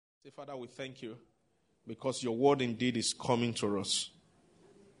Say, Father, we thank you because your word indeed is coming to us.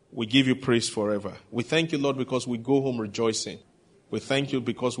 We give you praise forever. We thank you, Lord, because we go home rejoicing. We thank you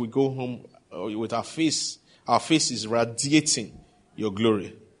because we go home with our face is radiating your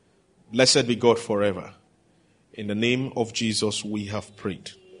glory. Blessed be God forever. In the name of Jesus, we have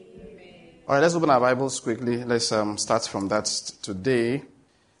prayed. All right, let's open our Bibles quickly. Let's start from that today.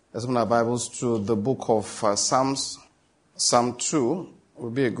 Let's open our Bibles to the book of Psalms. Psalm 2 will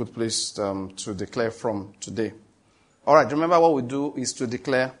be a good place to declare from today. All right, remember what we do is to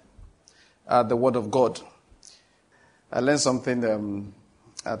declare the word of God. I learned something,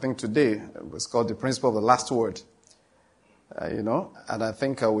 I think today. It's called the principle of the last word. And I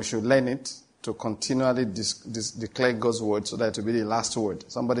think we should learn it to continually declare God's word so that it will be the last word.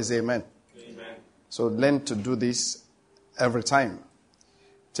 Somebody say amen. Amen. So learn to do this every time.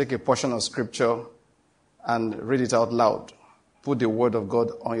 Take a portion of scripture and read it out loud. Put the word of God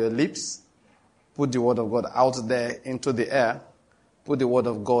on your lips. Put the word of God out there into the air. Put the word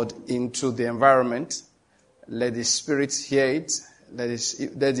of God into the environment. Let the spirits hear it. Let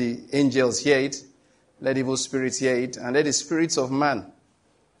the angels hear it. Let evil spirits hear it. And let the spirits of man,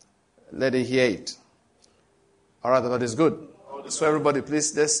 let it hear it. All right, that is good. So everybody,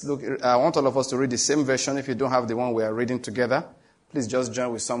 please, let's look. I want all of us to read the same version. If you don't have the one we are reading together, please just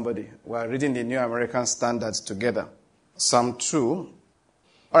join with somebody. We are reading the New American Standard together. Psalm 2. All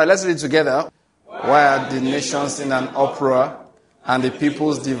right, let's read together. Why are the nations in an uproar and the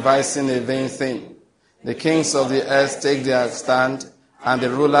peoples devising a vain thing? The kings of the earth take their stand and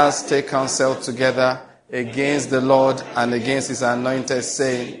the rulers take counsel together against the Lord and against his anointed,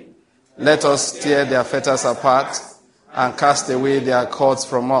 saying, let us tear their fetters apart and cast away their cords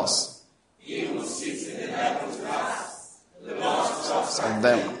from us. He who sits in the devil's class, the Lord talks of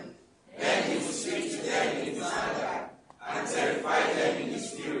them. Then he will speak to them in his anger and terrify them in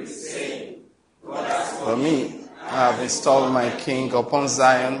his fury, saying, but as for me, I have installed my king upon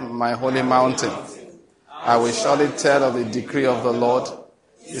Zion, my holy mountain. I will surely tell of the decree of the Lord.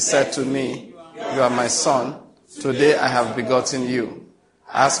 He said to me, you are my son. Today I have begotten you.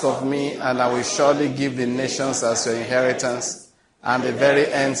 Ask of me, and I will surely give the nations as your inheritance, and the very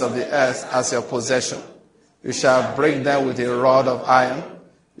ends of the earth as your possession. You shall break them with a rod of iron.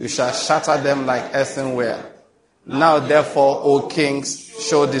 You shall shatter them like earthenware. Now therefore, O kings,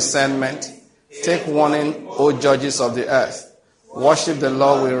 show discernment. Take warning, O judges of the earth. Worship the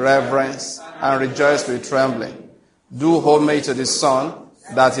Lord with reverence, and rejoice with trembling. Do homage to the Son,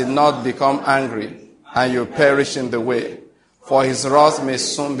 that he not become angry, and you perish in the way. For his wrath may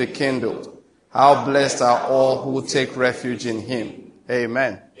soon be kindled. How blessed are all who take refuge in him.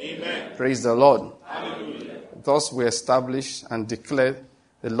 Amen. Amen. Praise the Lord. Hallelujah. Thus we establish and declare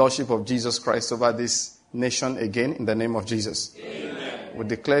the Lordship of Jesus Christ over this nation again in the name of Jesus. Amen. We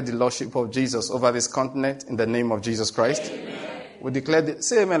declare the Lordship of Jesus over this continent in the name of Jesus Christ. Amen. We declare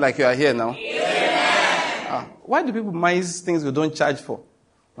say amen like you are here now. Why do people mind things we don't charge for?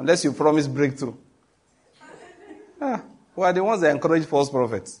 Unless you promise breakthrough. Who are the ones that encourage false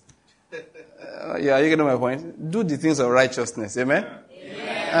prophets? You getting my point? Do the things of righteousness. Amen?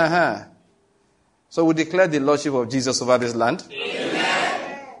 Amen. So we declare the Lordship of Jesus over this land.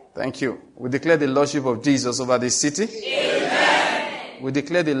 Amen. Thank you. We declare the Lordship of Jesus over this city. Amen. We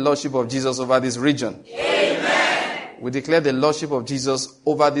declare the Lordship of Jesus over this region. Amen. We declare the Lordship of Jesus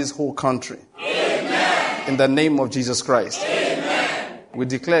over this whole country. Amen. In the name of Jesus Christ. Amen. We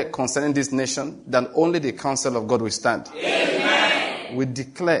declare concerning this nation that only the counsel of God will stand. Amen. We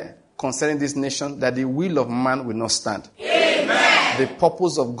declare concerning this nation that the will of man will not stand. Amen. The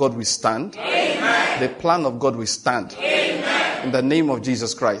purpose of God will stand. Amen. The plan of God will stand. Amen. In the name of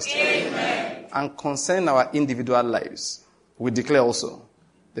Jesus Christ. Amen. And concerning our individual lives, we declare also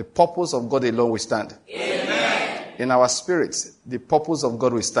the purpose of God alone will stand. Amen. In our spirits, the purpose of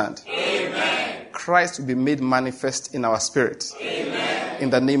God will stand. Amen. Christ will be made manifest in our spirits. Amen. In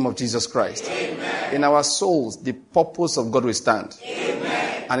the name of Jesus Christ. Amen. In our souls, the purpose of God will stand.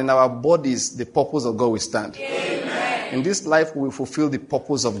 Amen. And in our bodies, the purpose of God will stand. Amen. In this life, we will fulfill the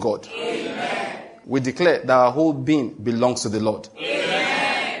purpose of God. Amen. We declare that our whole being belongs to the Lord.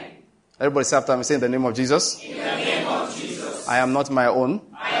 Amen. Everybody say after me, say in the name of Jesus. In the name of Jesus. I am not my own.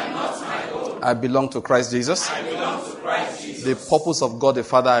 I am not my own. I belong to Christ Jesus. I belong to Christ Jesus. The purpose of God the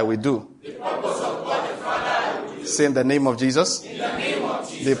Father I will do. The purpose of God the Father I will do. Say in the name of Jesus. In the name of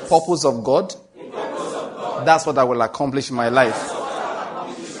Jesus. The purpose of God. That's what I will accomplish in my life.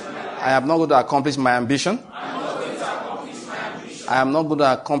 I am not going to accomplish my ambition. I am not going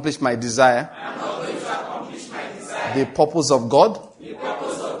to accomplish my desire. The purpose of God.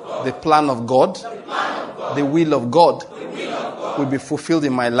 The plan of God. The will of God will be fulfilled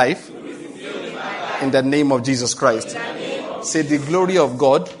in my life. In the name of Jesus Christ. Say, the glory of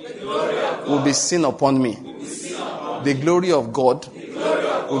God will be seen upon me. The glory of God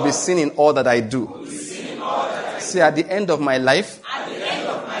will be seen in all that I do. Say, at the end of my life,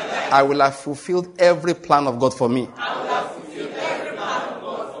 I will have fulfilled every plan of God for me.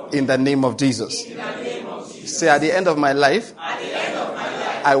 In the name of Jesus. Say, at the end of my life,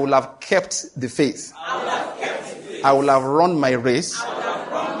 I will have kept the faith. I will have run my race.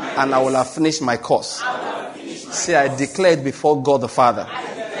 And I will have finished my course. Say, I declared before God the Father.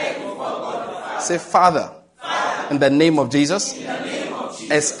 Say, Father, in the name of Jesus,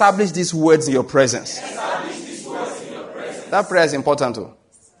 establish these words in your presence. That prayer is important too.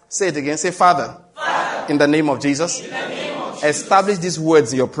 Say it again. Say, Father, in the name of Jesus, establish these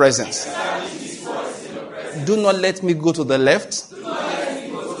words in your presence. Do not let me go to the left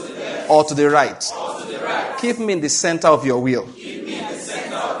or to the right. Keep me in the center of your will.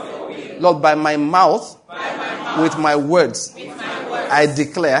 Lord, by my mouth, with my words, I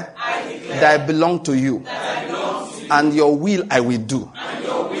declare that I belong to you. And your will I will do.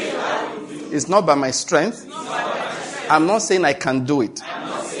 It's not by my strength. I'm not saying I can do it.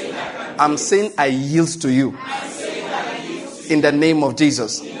 I'm saying I yield to you. In the name of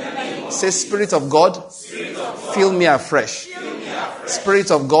Jesus. Say, Spirit of God, fill me afresh. Spirit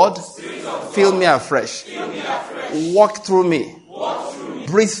of God, fill me afresh. Walk through me.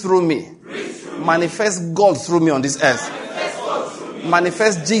 Breathe through me. Manifest God through me on this earth.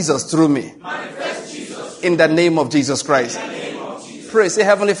 Manifest Jesus through me. In the name of Jesus Christ. Pray. Say,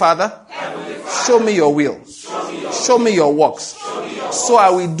 Heavenly Father, show me your will. Show me your works. So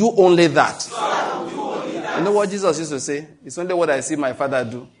I will do only that. You know what Jesus used to say? It's only what I see my Father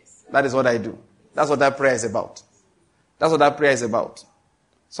do. That is what I do. That's what that prayer is about. That's what that prayer is about.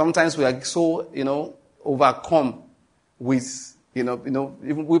 Sometimes we are so, overcome with,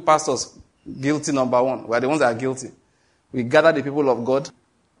 even we pastors, guilty number one. We are the ones that are guilty. We gather the people of God,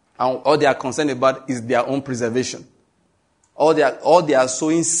 and all they are concerned about is their own preservation. All they are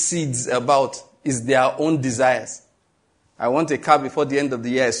sowing seeds about is their own desires. I want a car before the end of the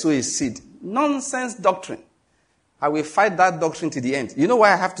year. I sow a seed. Nonsense doctrine. I will fight that doctrine to the end. You know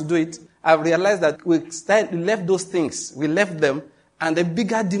why I have to do it? I've realized that we left those things. We left them, and the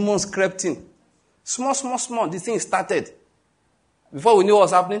bigger demons crept in. Small. The thing started. Before we knew what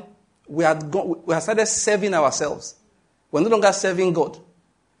was happening, we had started serving ourselves. We're no longer serving God.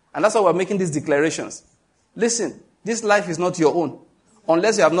 And that's why we're making these declarations. Listen, this life is not your own,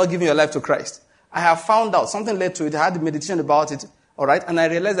 unless you have not given your life to Christ. I have found out, something led to it, I had a meditation about it, all right? And I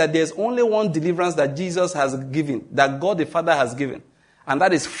realized that there's only one deliverance that Jesus has given, that God the Father has given. And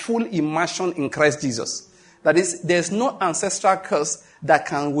that is full immersion in Christ Jesus. That is, there's no ancestral curse that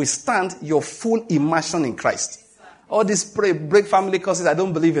can withstand your full immersion in Christ. All these break family curses, I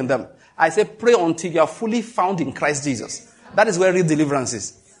don't believe in them. I say pray until you are fully found in Christ Jesus. That is where real deliverance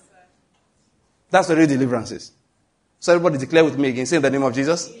is. That's where real deliverance is. So everybody declare with me again. Say in the name of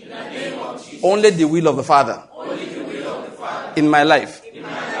Jesus. In the name of Jesus. Only the will of the Father. Only the will of the Father. In my life. In my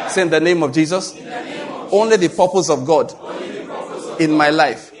life. Say in the name of Jesus. In the name of Jesus. Only the purpose of God. Only the purpose of in my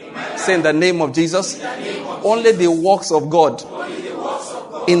life. In my life. Say in the name of Jesus. In the name of only the works of God. Only the works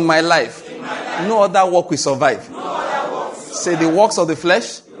of God. In my life. In my life. No other work will survive. No other works will survive. Say the works of the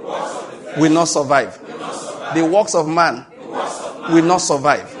flesh will not survive. The works of man will not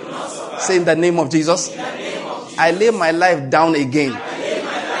survive. Say in the name of Jesus. I lay my life down again.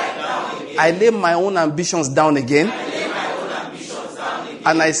 I lay my own ambitions down again.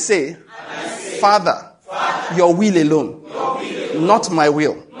 And I say, Father, your will alone, not my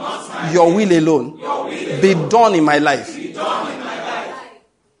will, your will alone, be done in my life.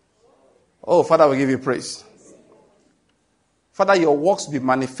 Oh, Father, we give you praise. Father, your works be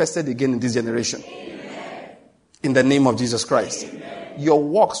manifested again in this generation. Amen. In the name of Jesus Christ. Amen. Your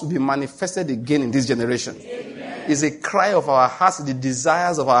works will be manifested again in this generation. Amen. It's a cry of our hearts, the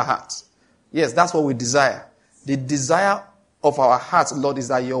desires of our hearts. Yes, that's what we desire. The desire of our hearts, Lord, is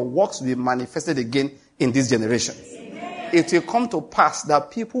that your works will be manifested again in this generation. Amen. It will come to pass that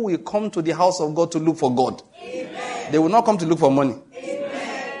people will come to the house of God to look for God. Amen. They will not come to look for money.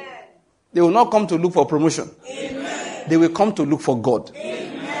 Amen. They will not come to look for promotion. Amen. They will come to look for God.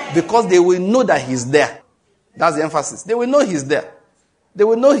 Amen. Because they will know that He's there. That's the emphasis. They will know He's there. They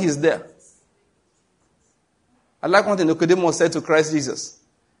will know He's there. I like one thing Nicodemus said to Christ Jesus.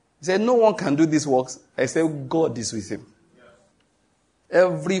 He said, no one can do these works except God is with him.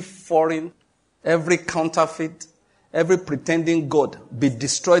 Every foreign, every counterfeit, every pretending God be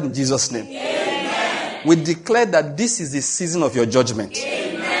destroyed in Jesus' name. Amen. We declare that this is the season of your judgment.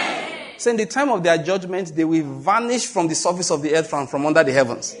 Amen. So in the time of their judgment, they will vanish from the surface of the earth and from under the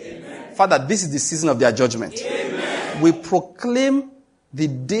heavens. Amen. Father, this is the season of their judgment. Amen. We proclaim the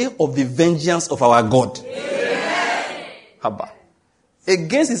day of the vengeance of our God. Amen.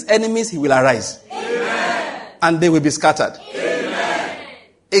 Against his enemies, he will arise. Amen. And they will be scattered. Amen.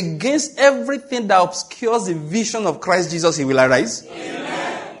 Against everything that obscures the vision of Christ Jesus, he will arise.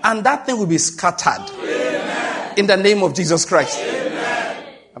 Amen. And that thing will be scattered. Amen. In the name of Jesus Christ. Amen.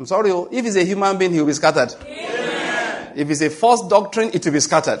 I'm sorry, if he's a human being, he will be scattered. Amen. If it's a false doctrine, it will be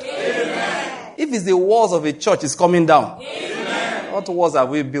scattered. Amen. If it's the walls of a church, it's coming down. Amen. What walls have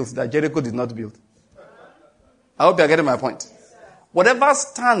we built that Jericho did not build? I hope you are getting my point. Whatever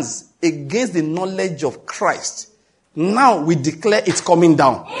stands against the knowledge of Christ, now we declare it's coming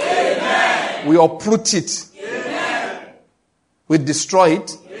down. Amen. We uproot it. Amen. We destroy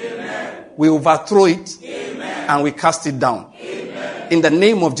it. Amen. We overthrow it. Amen. And we cast it down. In the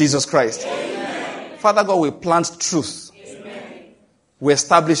name of Jesus Christ. Amen. Father God, we plant truth. Amen. We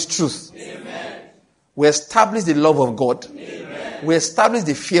establish truth. Amen. We establish the love of God. Amen. We establish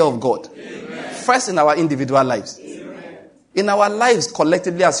the fear of God. Amen. First in our individual lives. Amen. In our lives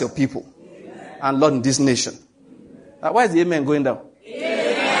collectively as your people. Amen. And Lord, in this nation. Why is the amen going down?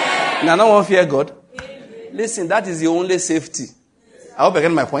 Amen. Now, no one fear God. Amen. Listen, that is the only safety. I hope you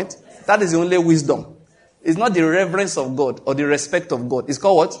get my point. That is the only wisdom. It's not the reverence of God or the respect of God. It's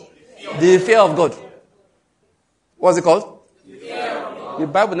called what? The fear of God. What's it called? The fear of God. The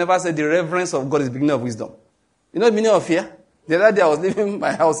Bible never said the reverence of God is the beginning of wisdom. You know the meaning of fear? The other day I was leaving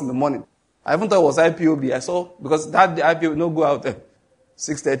my house in the morning. I even thought it was IPOB. I saw, because that the IPOB no go out there.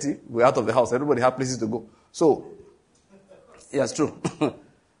 6:30, we're out of the house. Everybody had places to go. So, yeah, it's true.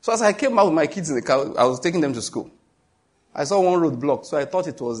 So as I came out with my kids in the car, I was taking them to school. I saw one road blocked, so I thought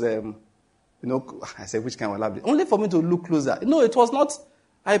it was... I said, which kind of lab? Only for me to look closer. No, it was not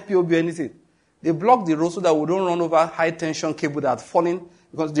IPOB or anything. They blocked the road so that we don't run over high tension cable that had fallen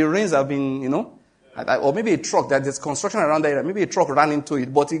because the rains have been, or maybe a truck, that there's construction around the area. Maybe a truck ran into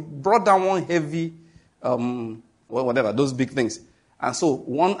it, but it brought down one heavy, whatever, those big things. And so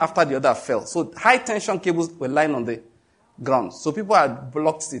one after the other fell. So high tension cables were lying on the ground. So people had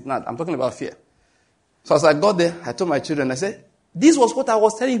blocked it. Now, I'm talking about fear. So as I got there, I told my children, I said, this was what I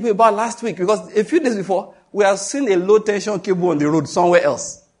was telling you about last week, because a few days before, we have seen a low tension cable on the road somewhere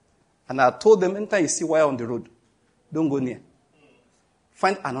else. And I told them, anytime you see wire on the road, don't go near.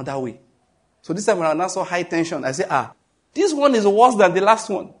 Find another way. So this time when I now saw high tension, I said, this one is worse than the last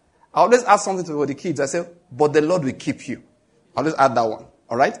one. I always ask something to the kids. I say, but the Lord will keep you. I always add that one.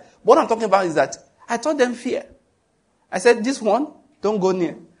 All right? What I'm talking about is that I taught them fear. I said, this one, don't go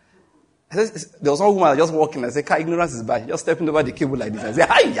near. I said, there was one woman just walking. I said, ignorance is bad. Just stepping over the cable like this. I said,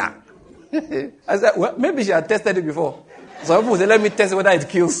 hiya. I said, well, maybe she had tested it before. Some people say, let me test whether it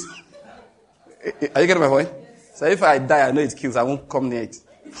kills. Are you getting my point? So if I die, I know it kills. I won't come near it.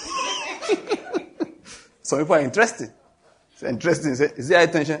 Some people are interested. It's interesting. Say, is there high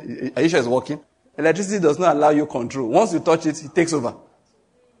tension? Are you sure it's working? Electricity does not allow you control. Once you touch it, it takes over.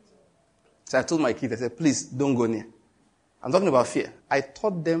 So I told my kids, I said, please don't go near. I'm talking about fear. I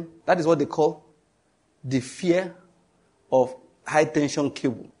taught them, that is what they call the fear of high tension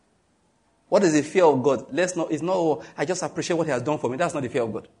cable. What is the fear of God? It's not, I just appreciate what he has done for me. That's not the fear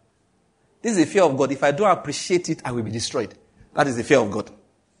of God. This is the fear of God. If I don't appreciate it, I will be destroyed. That is the fear of God.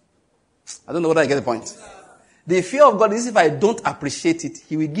 I don't know whether I get the point. The fear of God is if I don't appreciate it,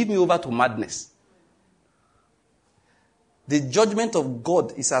 he will give me over to madness. The judgment of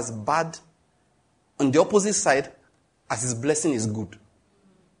God is as bad on the opposite side as his blessing is good.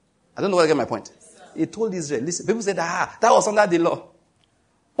 I don't know whether I get my point. He told Israel, listen, people said, that was under the law.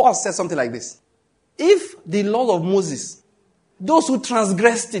 Paul said something like this. If the law of Moses, those who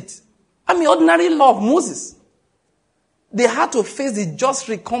transgressed it, ordinary law of Moses, they had to face the just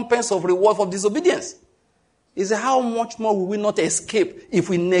recompense of reward for disobedience. He said, how much more will we not escape if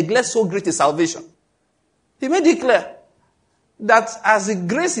we neglect so great a salvation? He made it clear that as the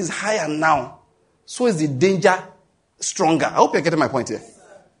grace is higher now, so is the danger stronger. I hope you're getting my point here.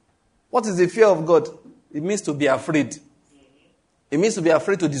 What is the fear of God? It means to be afraid. It means to be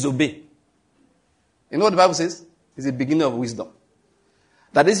afraid to disobey. You know what the Bible says? It's the beginning of wisdom.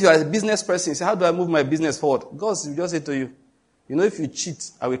 That is, you are a business person. You say, how do I move my business forward? God will just say to you, if you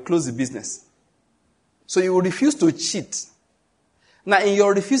cheat, I will close the business. So you will refuse to cheat. Now, in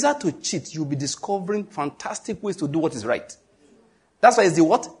your refusal to cheat, you'll be discovering fantastic ways to do what is right. That's why it's the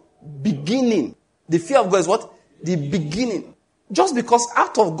what? Beginning. The fear of God is what? The beginning. Just because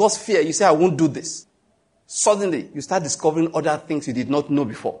out of God's fear, you say, I won't do this. Suddenly, you start discovering other things you did not know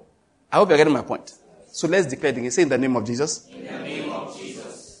before. I hope you're getting my point. So let's declare it again. Say in the name of Jesus. In the name of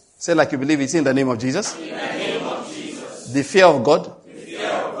Jesus. Say like you believe it. In the name of Jesus. In the name of Jesus. The fear of God. The fear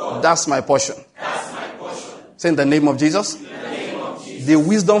of God. That's my portion. That's my portion. Say in the name of Jesus. In the name of Jesus. The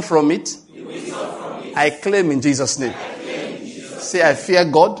wisdom from it. The wisdom from it. I claim in Jesus' name. I claim in Jesus' name. Say I fear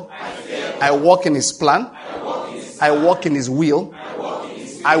God. I fear God. I walk in His plan. I walk in His I walk in His will. I walk in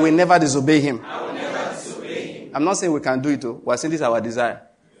His will. I will never disobey Him. I will never disobey Him. I'm not saying we can do it. We're saying this is our desire.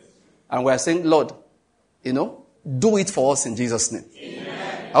 And we're saying, Lord, do it for us in Jesus' name. Amen.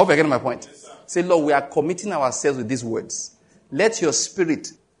 I hope you're getting my point. Say, Lord, we are committing ourselves with these words. Let your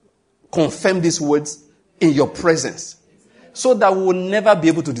Spirit confirm these words in your presence so that we will never be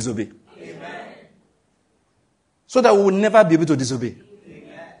able to disobey. Amen. So that we will never be able to disobey.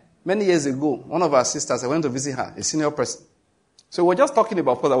 Amen. Many years ago, one of our sisters, I went to visit her, a senior person. So we were just talking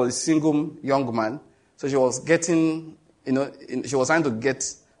about, because I was a single young man. So she was getting, she was trying to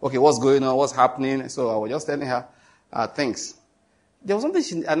get, okay, what's going on, what's happening. So I was just telling her things. There was something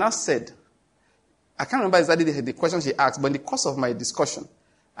she Anna said. I can't remember exactly the question she asked, but in the course of my discussion,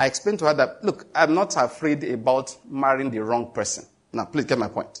 I explained to her that, look, I'm not afraid about marrying the wrong person. Now, please get my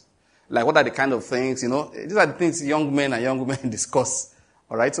point. Like, what are the kind of things, these are the things young men and young women discuss.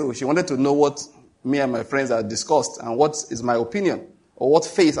 All right? So she wanted to know what me and my friends have discussed and what is my opinion or what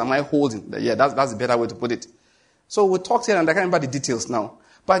faith am I holding. Yeah, that's a better way to put it. So we talked here and I can't remember the details now.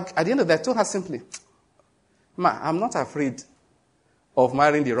 But at the end of that, I told her simply, Ma, I'm not afraid of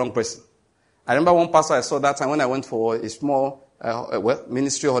marrying the wrong person. I remember one pastor I saw that time when I went for a small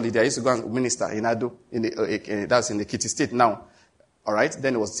ministry holiday. I used to go and minister in Ado, that's in the Ekiti State now. All right?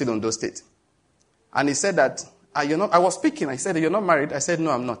 Then it was still Ondo State. And he said that, I was speaking. I said, you're not married? I said,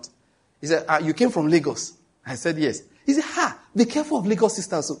 no, I'm not. He said, you came from Lagos? I said, yes. He said, be careful of Lagos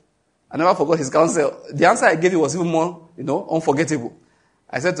sisters. So I never forgot his counsel. The answer I gave him was even more, unforgettable.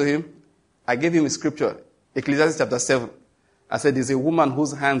 I said to him, I gave him a scripture, Ecclesiastes chapter 7. I said, there's a woman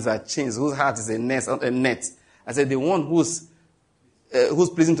whose hands are chains, whose heart is a net. I said, the one who's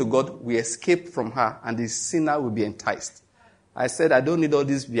pleasing to God will escape from her, and the sinner will be enticed. I said, I don't need all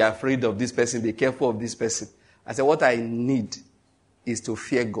this, be afraid of this person, be careful of this person. I said, what I need is to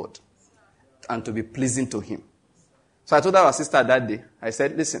fear God and to be pleasing to Him. So I told our sister that day, I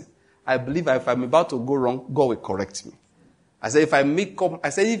said, listen, I believe if I'm about to go wrong, God will correct me. I said,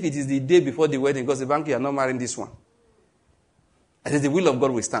 if it is the day before the wedding, God said, Banky, you're not marrying this one. I said, the will of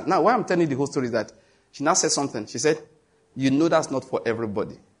God will stand. Now, why I'm telling you the whole story is that she now said something. She said, that's not for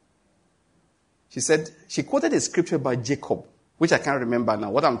everybody. She said, she quoted a scripture by Jacob, which I can't remember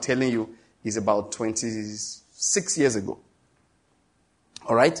now. What I'm telling you is about 26 years ago.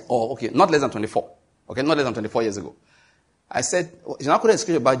 All right? Or, okay, not less than 24. Okay, not less than 24 years ago. I said, she now quoted a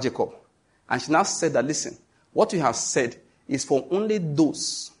scripture by Jacob. And she now said that, listen, what you have said is for only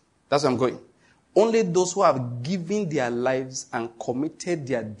those, that's where I'm going, only those who have given their lives and committed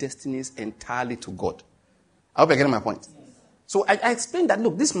their destinies entirely to God. I hope you're getting my point. So I explained that,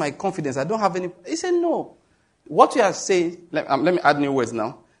 look, this is my confidence. I don't have any. He said, no. What you are saying, let me add new words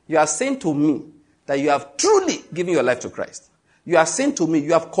now. You are saying to me that you have truly given your life to Christ. You are saying to me,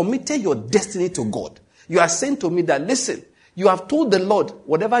 you have committed your destiny to God. You are saying to me that, listen, you have told the Lord,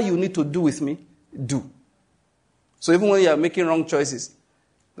 whatever you need to do with me, do. So even when you are making wrong choices,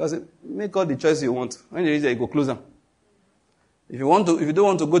 God said, make all the choices you want. When you reach there, you go close them. If you don't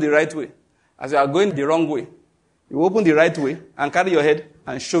want to go the right way, as you are going the wrong way, you open the right way and carry your head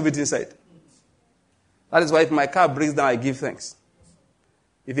and shove it inside. That is why if my car breaks down, I give thanks.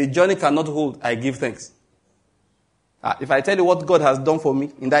 If a journey cannot hold, I give thanks. If I tell you what God has done for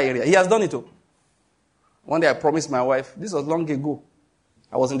me in that area, He has done it all. One day I promised my wife, this was long ago.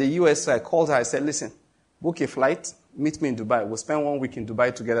 I was in the US, so I called her, I said, listen, book a flight, meet me in Dubai. We'll spend 1 week in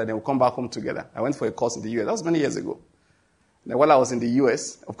Dubai together, then we'll come back home together. I went for a course in the US. That was many years ago. Then while I was in the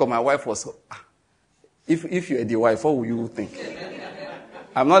US, of course, my wife was, if you're the wife, what will you think?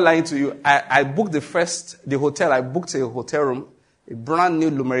 I'm not lying to you. I booked the hotel. I booked a hotel room, a brand new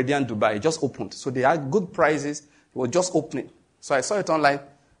Le Méridien Dubai. It just opened. So they had good prices. It was just opening. So I saw it online,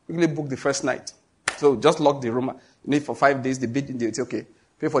 quickly booked the first night. So just locked the room. You need for 5 days, they say, okay,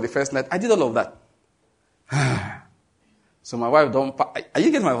 pay for the first night. I did all of that. So my wife are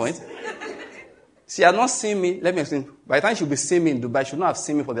you getting my point? She had not seen me. Let me explain. By the time she'll be seeing me in Dubai, she would not have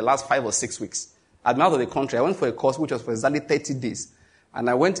seen me for the last 5 or 6 weeks. I'd been out of the country. I went for a course which was for exactly 30 days. And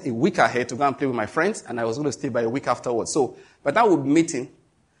I went a week ahead to go and play with my friends, and I was going to stay by a week afterwards. So by the time we were meeting,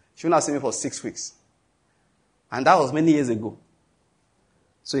 she would not have seen me for 6 weeks. And that was many years ago.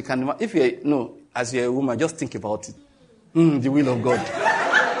 So you can, as you're a woman, just think about it. The will of God.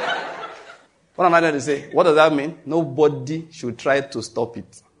 What am I trying to say? What does that mean? Nobody should try to stop it.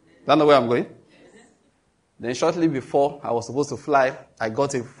 Is that not where I'm going? Then shortly before I was supposed to fly, I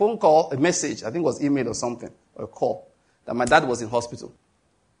got a phone call, a message, I think it was email or something, or a call, that my dad was in hospital.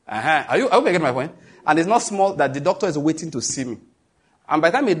 Are you getting my point? And it's not small that the doctor is waiting to see me. And by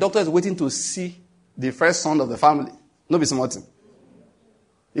the time a doctor is waiting to see the first son of the family, no be small thing.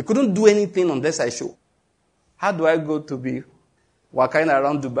 He couldn't do anything unless I show. How do I go to be walking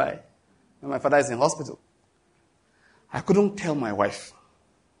around Dubai when my father is in hospital? I couldn't tell my wife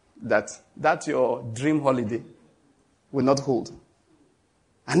that your dream holiday will not hold.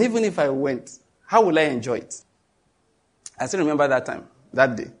 And even if I went, how will I enjoy it? I still remember that time,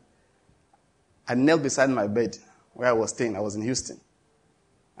 that day. I knelt beside my bed where I was staying. I was in Houston.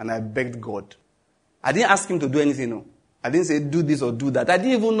 And I begged God. I didn't ask him to do anything, no. I didn't say do this or do that. I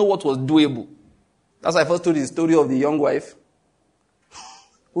didn't even know what was doable. That's why I first told you the story of the young wife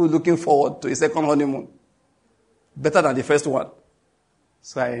who was looking forward to a second honeymoon. Better than the first one.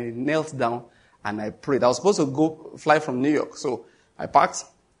 So I knelt down and I prayed. I was supposed to fly from New York. So I packed,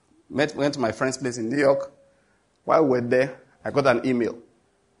 went to my friend's place in New York. While we were there, I got an email.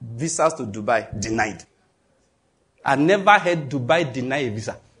 Visas to Dubai denied. I never heard Dubai deny a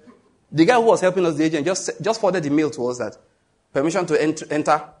visa. The guy who was helping us, the agent, just forwarded the mail to us that permission to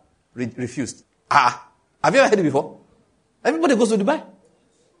enter refused. Have you ever heard it before? Everybody goes to Dubai.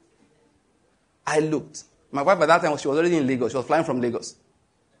 I looked. My wife at that time, she was already in Lagos. She was flying from Lagos.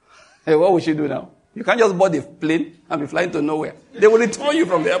 Hey, what will she do now? You can't just board a plane and be flying to nowhere. They will return you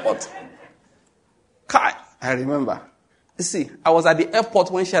from the airport. Kai, I remember. You see, I was at the airport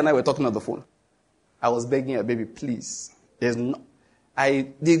when she and I were talking on the phone. I was begging her, baby, please. The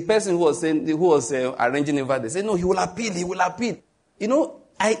person who was arranging the they said, no, he will appeal. You know,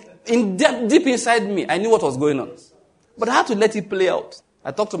 deep inside me, I knew what was going on. But I had to let it play out.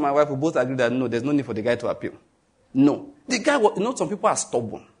 I talked to my wife, we both agreed that no, there's no need for the guy to appeal. No. The guy, some people are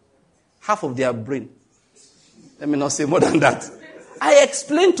stubborn. Half of their brain. Let me not say more than that. I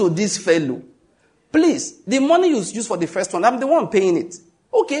explained to this fellow, please, the money you use for the first one, I'm the one paying it.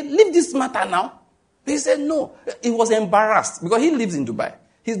 Okay, leave this matter now. He said no. He was embarrassed because he lives in Dubai.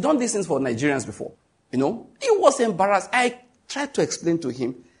 He's done these things for Nigerians before. He was embarrassed. I tried to explain to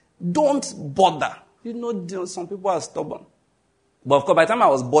him, don't bother. Some people are stubborn. But of course, by the time I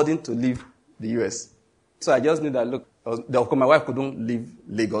was boarding to leave the US, so I just knew that, look, of course, my wife couldn't leave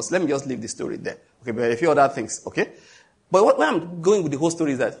Lagos. Let me just leave the story there. Okay, but a few other things, okay? But where I'm going with the whole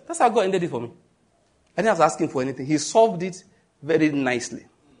story is that's how God ended it for me. I didn't have to ask him for anything. He solved it very nicely.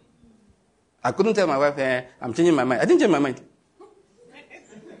 I couldn't tell my wife, I'm changing my mind. I didn't change my mind.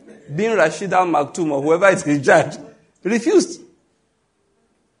 Being Rashid Al Maktoum or whoever is in charge, refused.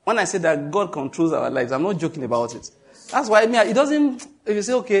 When I say that God controls our lives, I'm not joking about it. That's why it doesn't, if you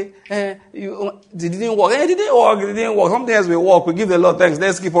say, okay, it didn't work. It didn't work. Something else will work. We give the Lord thanks.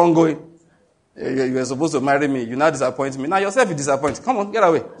 Let's keep on going. You were supposed to marry me. You now disappoint me. Now yourself you disappoint. Come on, get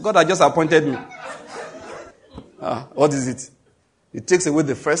away. God has just appointed me. What is it? It takes away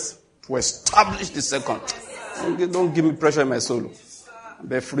the first to establish the second. Don't give me pressure in my soul.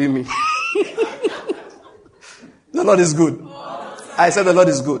 But free me. The Lord is good. I said the Lord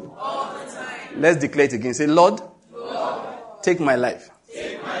is good. Let's declare it again. Say, Lord, take my life.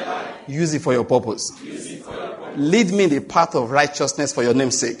 Use it for your purpose. Lead me in the path of righteousness for your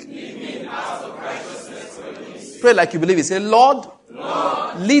name's sake. Pray like you believe it. Say, Lord,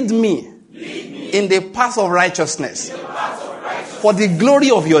 lead me in the path of righteousness for the glory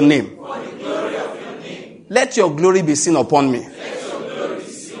of your name. Let your glory be seen upon me.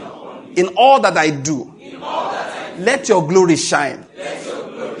 In all that I do, let your glory shine.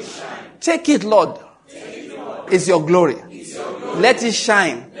 Take it, Lord. It's your glory. Let it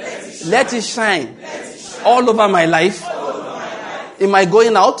shine. Let it shine all over my life. In my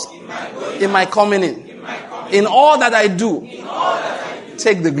going out, in my coming in all that I do,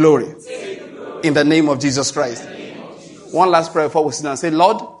 take the glory. In the name of Jesus Christ. One last prayer before we sit down. Say,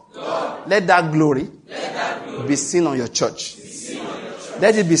 Lord, let that glory be seen on your church.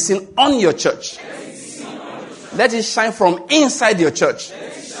 Let it be seen on your church. Let it shine from inside your church.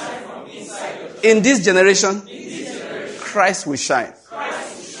 In this generation, Christ will shine.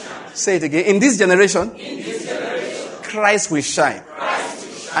 Say it again. In this generation, Christ will shine.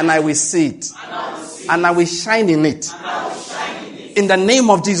 And I will see it. And I will shine in it. In the name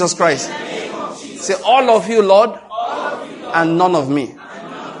of Jesus Christ. Say, all of you, Lord, and none of me.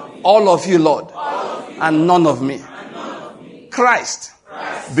 All of you, Lord, and none of me. Christ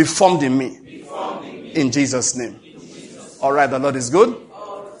be formed in me. In Jesus' name. All right, the Lord is good.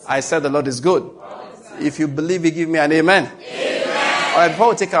 I said the Lord is good. If you believe it, give me an amen. All right, before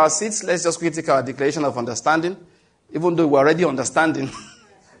we take our seats, let's just quickly take our declaration of understanding. Even though we're already understanding,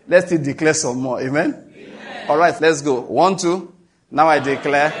 let's still declare some more. Amen? All right, let's go. 1, 2. Now I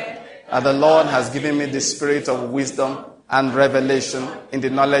declare that the Lord has given me the spirit of wisdom and revelation in the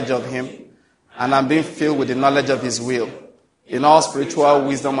knowledge of Him, and I'm being filled with the knowledge of His will, in all spiritual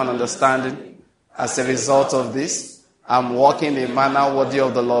wisdom and understanding. As a result of this, I'm walking in a manner worthy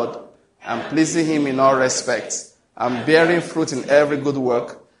of the Lord. I'm pleasing Him in all respects. I'm bearing fruit in every good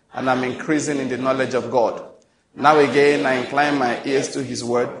work, and I'm increasing in the knowledge of God. Now again, I incline my ears to His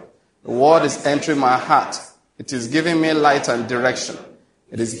word. The word is entering my heart. It is giving me light and direction.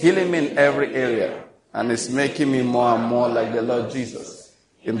 It is healing me in every area, and it's making me more and more like the Lord Jesus.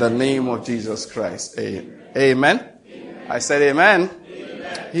 In the name of Jesus Christ. Amen. Amen. I said amen.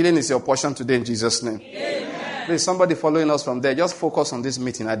 Amen. Healing is your portion today in Jesus' name. Amen. Please, somebody following us from there, just focus on this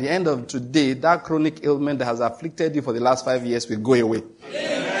meeting. At the end of today, that chronic ailment that has afflicted you for the last 5 years will go away.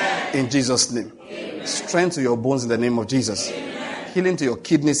 Amen. In Jesus' name. Amen. Strength to your bones in the name of Jesus. Amen. Healing to your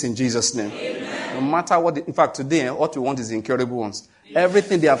kidneys in Jesus' name. Amen. No matter what, in fact, today, what we want is incurable ones.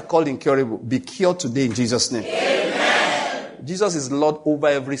 Everything they have called incurable, be cured today in Jesus' name. Amen. Jesus is Lord over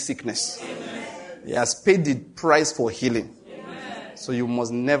every sickness. Amen. He has paid the price for healing. Amen. So you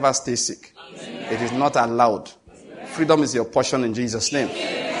must never stay sick. Amen. It is not allowed. Amen. Freedom is your portion in Jesus' name.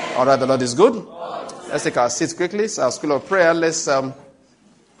 Amen. All right, the Lord is good. Let's take our seats quickly. It's our school of prayer. Let's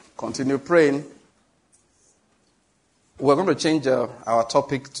continue praying. We're going to change our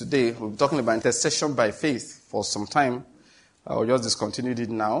topic today. We'll be talking about intercession by faith for some time. We just discontinued it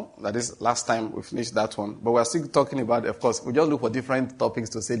now. That is, last time we finished that one. But we're still talking about, of course, we just look for different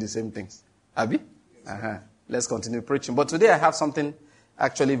topics to say the same things. Abi? Let's continue preaching. But today I have something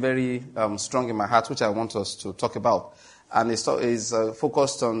actually very strong in my heart, which I want us to talk about. And it's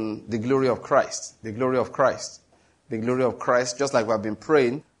focused on the glory of Christ. The glory of Christ. The glory of Christ. Just like we've been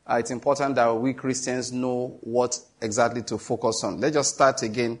praying, it's important that we Christians know what exactly to focus on. Let's just start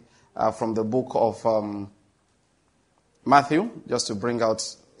again from the book of Matthew, just to bring out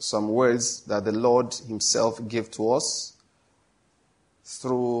some words that the Lord Himself gave to us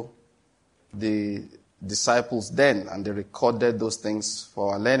through the disciples then, and they recorded those things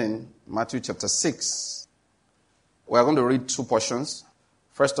for our learning. Matthew chapter 6. We are going to read 2 portions.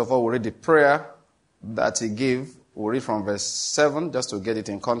 First of all, we'll read the prayer that He gave. We'll read from verse 7, just to get it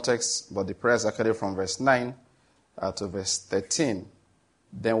in context, but the prayer is actually from verse 9 to verse 13.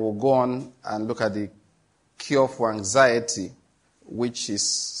 Then we'll go on and look at the cure for anxiety, which is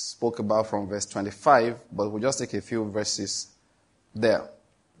spoke about from verse 25, but we'll just take a few verses there.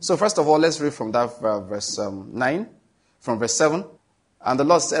 So first of all, let's read from that verse 9, from verse 7. And the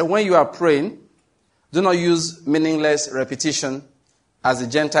Lord said, when you are praying, do not use meaningless repetition as the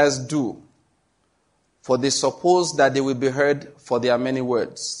Gentiles do, for they suppose that they will be heard for their many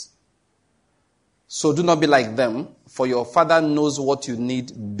words. So do not be like them, for your Father knows what you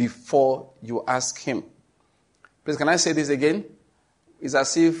need before you ask Him. Please, can I say this again? It's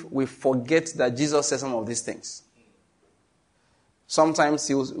as if we forget that Jesus said some of these things. Sometimes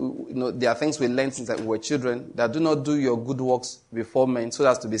there are things we learned since we were children, that do not do your good works before men so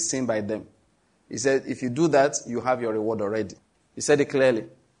as to be seen by them. He said, if you do that, you have your reward already. He said it clearly.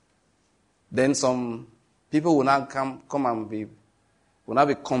 Then some people will now come and be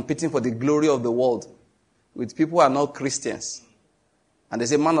competing for the glory of the world with people who are not Christians. And they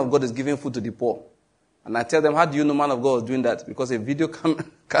say, man of God is giving food to the poor. And I tell them, how do you know man of God was doing that? Because a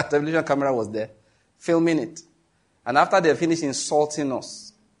television camera was there, filming it. And after they finish insulting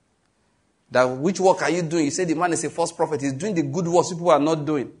us, that which work are you doing? You say the man is a false prophet. He's doing the good works people are not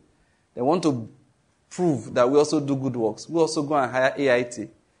doing. They want to prove that we also do good works. We also go and hire AIT,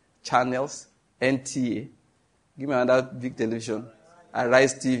 channels, NTA. Give me another big television.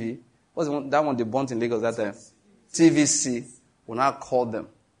 Arise TV. What's the one? That one they burnt in Lagos that time. TVC. We'll now call them.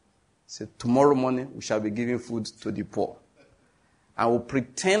 Say, tomorrow morning we shall be giving food to the poor. And we'll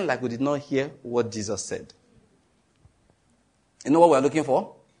pretend like we did not hear what Jesus said. You know what we're looking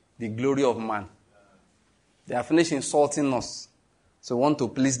for? The glory of man. They are finished insulting us. So we want to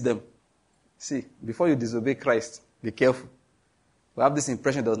please them. See, before you disobey Christ, be careful. We have this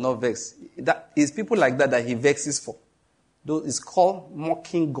impression does not vex. It's people like that He vexes for. It's called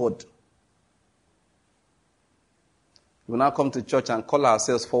mocking God. We now come to church and call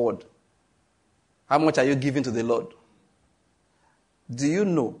ourselves forward. How much are you giving to the Lord? Do you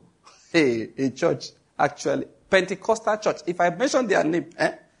know? Hey, a church, actually, Pentecostal church, if I mention their name,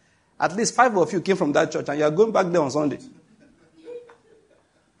 at least 5 of you came from that church and you are going back there on Sunday.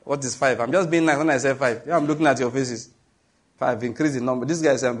 What is 5? I'm just being nice when I say 5. Yeah, I'm looking at your faces. 5, increase the number. These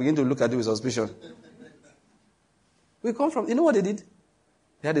guys, I'm beginning to look at you with suspicion. We come from, you know what they did?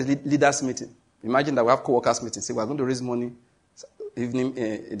 They had a leaders meeting. Imagine that we have co-workers meeting. Say, we're going to raise money evening,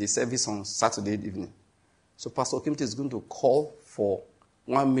 the service on Saturday evening. So Pastor Okemute is going to call for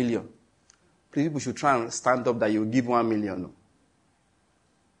 1 million. People should try and stand up that you give 1 million.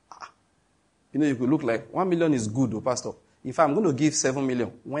 You could look like 1 million is good, Pastor. If I'm going to give 7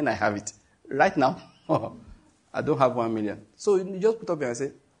 million, when I have it, right now, I don't have 1 million. So you just put up here and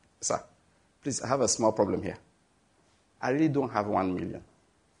say, sir, please, I have a small problem here. I really don't have 1 million.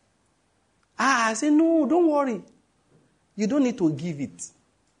 I say, no, don't worry. You don't need to give it.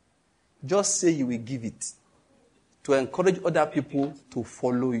 Just say you will give it to encourage other people to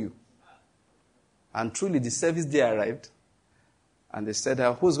follow you. And truly, the service day arrived, and they said,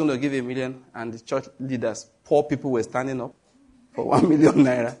 who's going to give 1 million? And the church leaders, poor people, were standing up for 1 million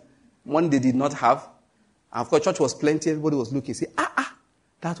naira. One they did not have. And of course, church was plenty. Everybody was looking. Say,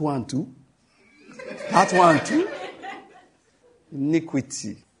 that one too. That one too.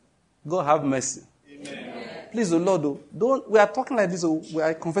 Iniquity. God have mercy. Amen. Please, Lord, we are talking like this. We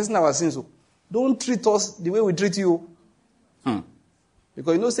are confessing our sins. Don't treat us the way we treat you.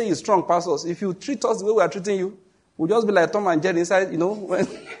 Because say you're strong pastors. If you treat us the way we are treating you, we'll just be like Tom and Jerry inside, when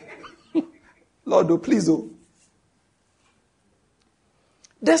Lord, please,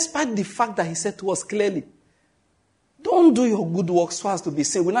 Despite the fact that he said to us clearly, don't do your good works so as to be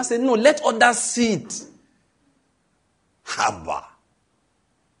seen. We're not saying, no, let others see it. Haba.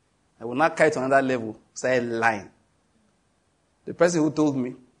 I will not carry to another level, say lying. The person who told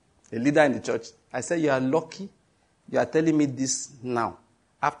me, a leader in the church, I said, you are lucky you are telling me this now,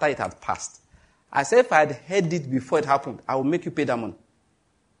 after it had passed. I said, if I had heard it before it happened, I will make you pay that money.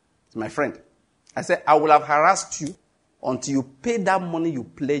 It's my friend. I said, I will have harassed you until you pay that money you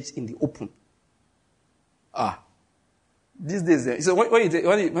pledged in the open. These days, so when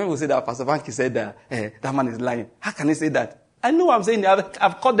we say that, Pastor Banky said that man is lying. How can he say that? I know what I'm saying.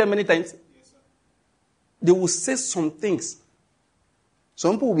 I've caught them many times. Yes, sir. They will say some things.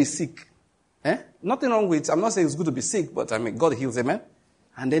 Some people will be sick. Nothing wrong with it. I'm not saying it's good to be sick, but God heals, amen?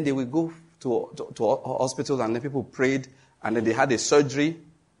 And then they will go to hospitals, and then people prayed, and then they had a surgery,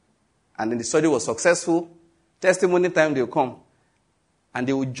 and then the surgery was successful. Testimony time, they'll come, and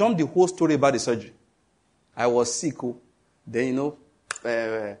they will jump the whole story about the surgery. I was sick. Then,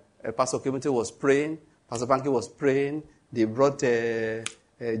 Pastor Okemute was praying. Pastor Banky was praying. They brought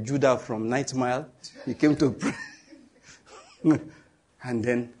Judah from 9th Mile. He came to pray. And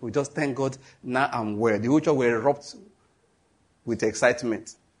then we just thank God. Now I'm well. The whole church were erupt with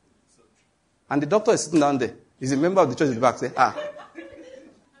excitement. And the doctor is sitting down there. He's a member of the church in the back. Say, is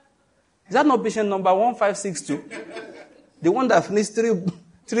that not patient number 1562? The one that finished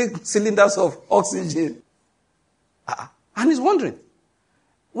three cylinders of oxygen. And he's wondering.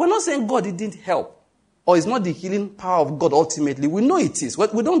 We're not saying God didn't help, or it's not the healing power of God ultimately. We know it is.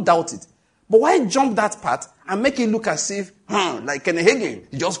 We don't doubt it. But why jump that part and make it look as if, like Kenneth Hagin,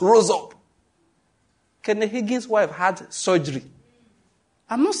 he just rose up? Kenneth Hagin's wife had surgery.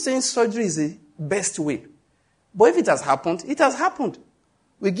 I'm not saying surgery is the best way. But if it has happened, it has happened.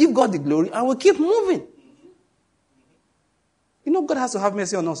 We give God the glory and we keep moving. God has to have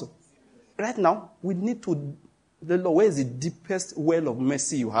mercy on us. Right now, we need to... The Lord, where is the deepest well of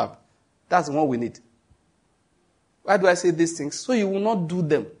mercy you have? That's the one we need. Why do I say these things? So you will not do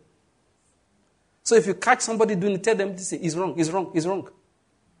them. So if you catch somebody doing it, tell them this is wrong, it's wrong, it's wrong.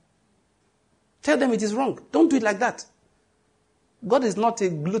 Tell them it is wrong. Don't do it like that. God is not a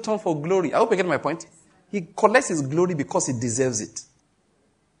glutton for glory. I hope you get my point. He collects his glory because he deserves it.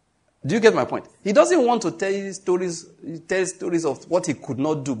 Do you get my point? He doesn't want to tell stories of what he could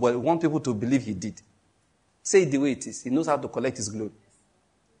not do, but he wants people to believe he did. Say it the way it is. He knows how to collect his glory.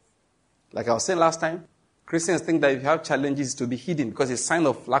 Like I was saying last time, Christians think that if you have challenges, to be hidden because it's a sign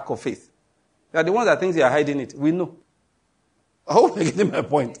of lack of faith. They are the ones that think they are hiding it. We know. I hope you're getting my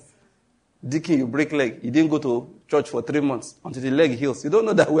point. Deacon, you break leg. You didn't go to church for 3 months until the leg heals. You don't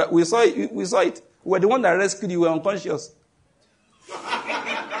know that. We saw it. We saw it. We were the one that rescued you. You were unconscious.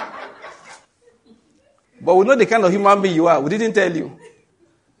 But we know the kind of human being you are. We didn't tell you.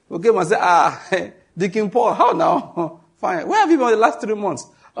 We came and said, Deacon Paul, how now? Fine. Where have you been the last 3 months?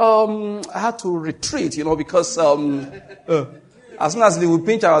 I had to retreat, because as soon as we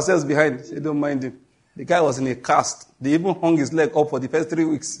pinch ourselves behind, say, don't mind him. The guy was in a cast. They even hung his leg up for the first 3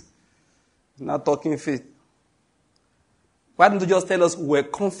 weeks. Now talking faith. Why didn't you just tell us we're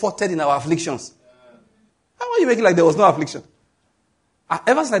comforted in our afflictions? How are you making like there was no affliction?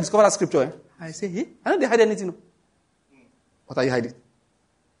 Ever since I discovered that scripture, I say, hey, I don't they hide anything. What are you hiding?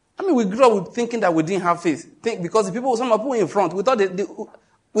 We grew up with thinking that we didn't have faith. Because some people in front, we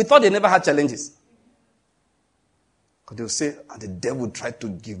thought they never had challenges. Because they would say, the devil tried to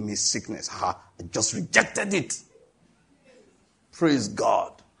give me sickness. I just rejected it. Praise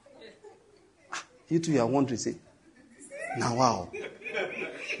God. You too, you are wondering, say, now wow.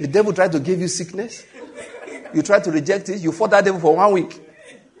 The devil tried to give you sickness. You tried to reject it. You fought that devil for 1 week.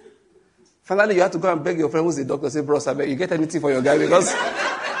 Finally, you have to go and beg your friend who's a doctor. Say, bros, I beg you get anything for your guy because...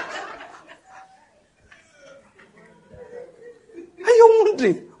 And you're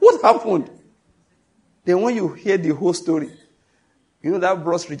wondering, what happened? Then when you hear the whole story, you know that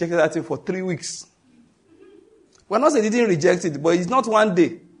bros rejected that thing for 3 weeks. We're not saying he didn't reject it, but it's not 1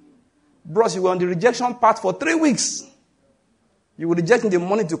 day. Bros, you were on the rejection part for 3 weeks. You will reject in the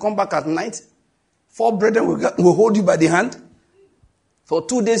morning to come back at night. 4 brethren will hold you by the hand. For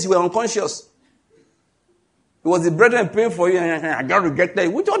 2 days, you were unconscious. It was the brethren praying for you, and I got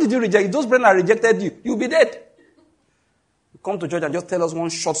rejected. Which one did you reject? Those brethren rejected you. You'll be dead. You come to church and just tell us one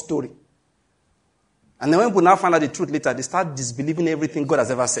short story. And then when people now find out the truth later, they start disbelieving everything God has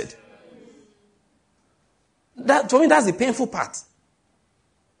ever said. To me, that's the painful part.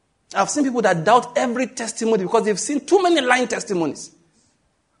 I've seen people that doubt every testimony because they've seen too many lying testimonies.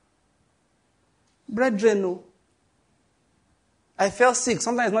 Brethren, no. I fell sick.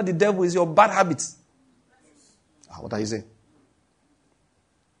 Sometimes it's not the devil, it's your bad habits. What are you saying?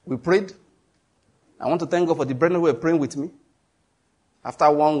 We prayed. I want to thank God for the brethren who were praying with me. After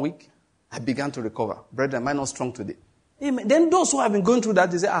 1 week, I began to recover. Brethren, am I not strong today? Amen. Then those who have been going through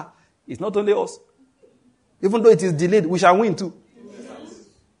that, they say, it's not only us. Even though it is delayed, we shall win too.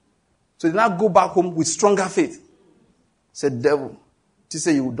 So they now go back home with stronger faith. Said, devil, you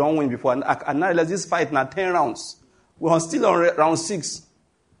say you don't win before. And now realize this fight now 10 rounds. We're still on round 6.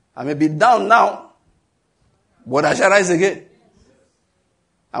 I may be down now, but I shall rise again.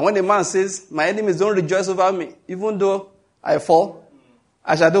 And when the man says, my enemies don't rejoice over me, even though I fall,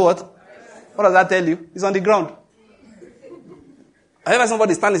 I shall do what? What does that tell you? It's on the ground. I ever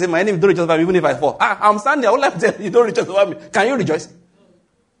somebody standing and say, my enemies don't rejoice over me, even if I fall. I'm standing, I would like to tell you, don't rejoice over me. Can you rejoice?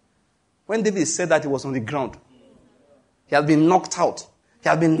 When David said that, he was on the ground. He had been knocked out. He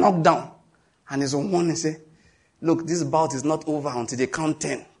had been knocked down. And he's on one and say, look, this bout is not over until they count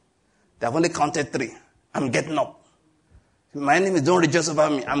 10. They have only counted 3. I'm getting up. My enemies don't rejoice over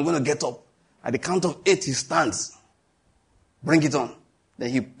me. I'm going to get up. At the count of 8, he stands. Bring it on.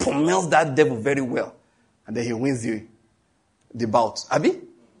 Then he pummels that devil very well. And then he wins the bout. Abi?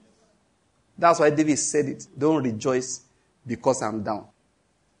 That's why David said it. Don't rejoice because I'm down.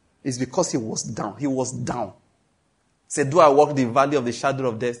 It's because he was down. He was down. He said, do I walk the valley of the shadow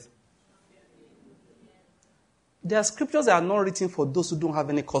of death? There are scriptures that are not written for those who don't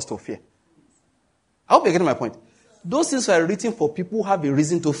have any cause to fear. I hope you're getting my point. Those things are written for people who have a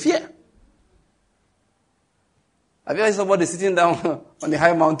reason to fear. Have you ever seen somebody sitting down on the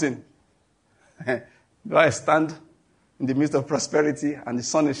high mountain? Do I stand in the midst of prosperity and the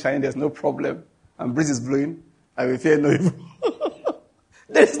sun is shining, there's no problem, and breeze is blowing? I will fear no evil.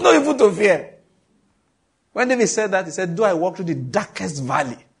 There is no evil to fear. When David said that, he said, do I walk through the darkest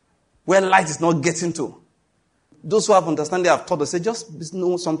valley where light is not getting to? Those who have understanding have taught us, say, just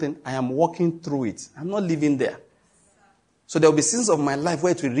know something. I am walking through it. I'm not living there. So there will be seasons of my life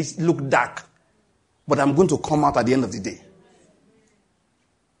where it will look dark. But I'm going to come out at the end of the day.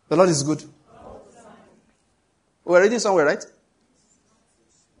 The Lord is good. We're reading somewhere, right?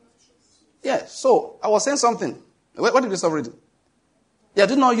 Yeah, so I was saying something. What did we stop reading? Yeah,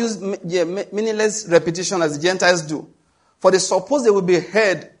 do not use meaningless repetition as the Gentiles do. For they suppose they will be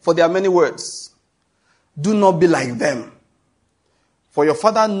heard for their many words. Do not be like them. For your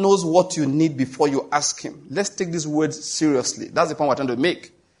Father knows what you need before you ask him. Let's take these words seriously. That's the point we're trying to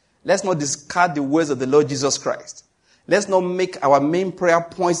make. Let's not discard the words of the Lord Jesus Christ. Let's not make our main prayer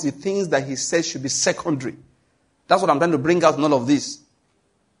points the things that he says should be secondary. That's what I'm trying to bring out in all of this.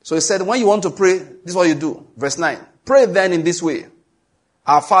 So he said, when you want to pray, this is what you do. Verse 9. Pray then in this way.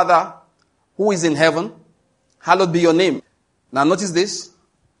 Our Father, who is in heaven, hallowed be your name. Now notice this.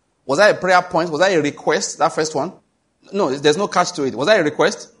 Was that a prayer point? Was that a request? That first one? No, there's no catch to it. Was that a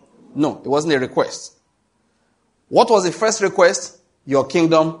request? No, it wasn't a request. What was the first request? Your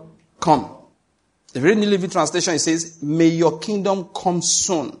kingdom come. The very New Living Translation, it says, may your kingdom come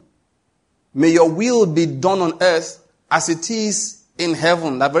soon. May your will be done on earth as it is in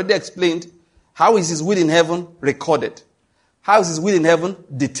heaven. I've already explained. How is his will in heaven? Recorded. How is his will in heaven?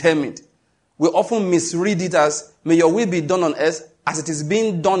 Determined. We often misread it as, may your will be done on earth as it is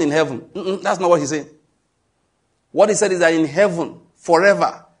being done in heaven. That's not what he's saying. What he said is that in heaven,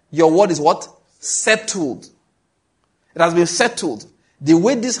 forever, your word is what? Settled. It has been settled. The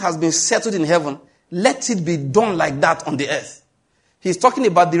way this has been settled in heaven, let it be done like that on the earth. He's talking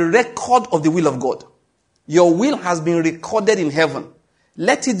about the record of the will of God. Your will has been recorded in heaven.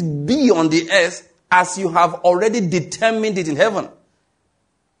 Let it be on the earth as you have already determined it in heaven.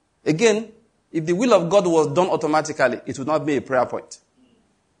 Again, If the will of God was done automatically, it would not be a prayer point.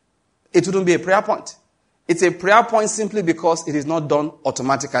 It wouldn't be a prayer point. It's a prayer point simply because it is not done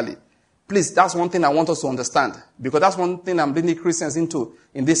automatically. Please, that's one thing I want us to understand. Because that's one thing I'm bringing Christians into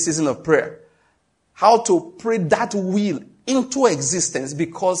in this season of prayer. How to pray that will into existence,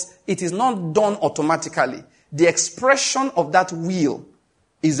 because it is not done automatically. The expression of that will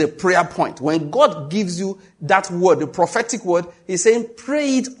is a prayer point. When God gives you that word, the prophetic word, He's saying,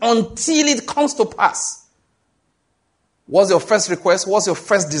 pray it until it comes to pass. What's your first request? What's your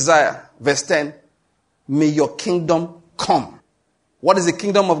first desire? Verse 10, may your kingdom come. What is the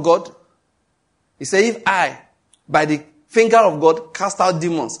kingdom of God? He said, if I, by the finger of God, cast out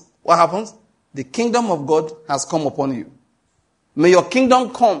demons, what happens? The kingdom of God has come upon you. May your kingdom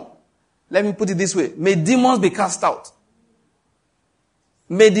come. Let me put it this way. May demons be cast out.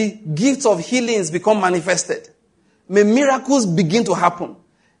 May the gifts of healings become manifested. May miracles begin to happen.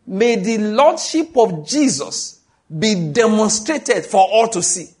 May the lordship of Jesus be demonstrated for all to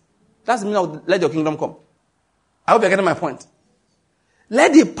see. That's the meaning of let your kingdom come. I hope you're getting my point.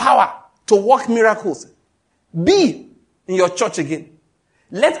 Let the power to work miracles be in your church again.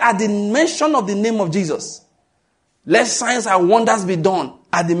 Let at the mention of the name of Jesus, let signs and wonders be done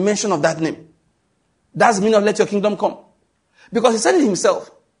at the mention of that name. That's the meaning of let your kingdom come. Because He said it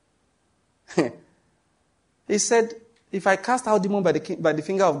Himself. He said, if I cast out demons by the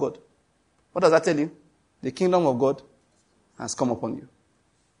finger of God, what does that tell you? The kingdom of God has come upon you.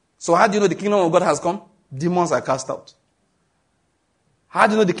 So how do you know the kingdom of God has come? Demons are cast out. How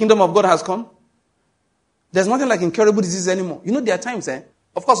do you know the kingdom of God has come? There's nothing like incurable disease anymore. You know, there are times,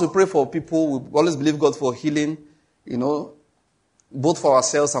 of course we pray for people, we always believe God for healing, both for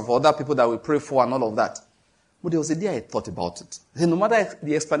ourselves and for other people that we pray for and all of that. But there was a day I thought about it. No matter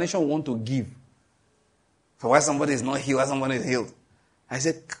the explanation we want to give for why somebody is not healed, why somebody is healed, I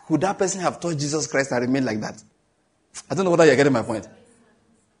said, could that person have touched Jesus Christ and remained like that? I don't know whether you're getting my point.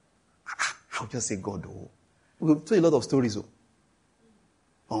 I'll just say, God, we'll tell you a lot of stories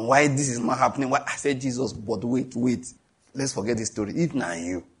on why this is not happening. Why I said Jesus, but wait. Let's forget this story. If not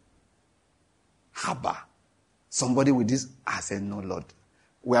you, Haba, somebody with this, I said, no, Lord,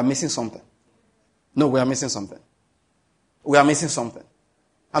 we are missing something. No, we are missing something. We are missing something.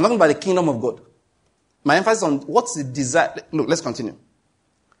 I'm talking about the kingdom of God. My emphasis on what's the desire. Look, let's continue.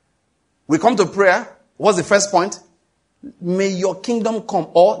 We come to prayer. What's the first point? May your kingdom come,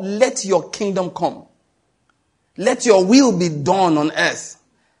 or let your kingdom come. Let your will be done on earth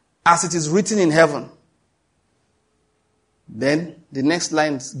as it is written in heaven. Then the next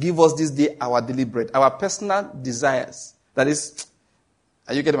line is, give us this day our daily bread, our personal desires. That is,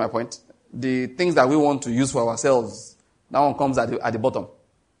 are you getting my point? The things that we want to use for ourselves, that one comes at the bottom.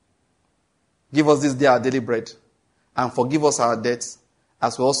 Give us this day our daily bread, and forgive us our debts,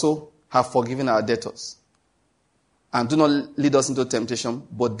 as we also have forgiven our debtors. And do not lead us into temptation,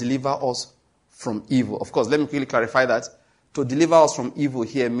 but deliver us from evil. Of course, let me quickly clarify that. To deliver us from evil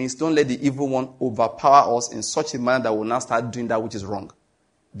here means don't let the evil one overpower us in such a manner that we'll now start doing that which is wrong.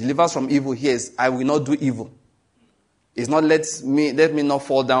 Deliver us from evil here is, I will not do evil. It's not let me not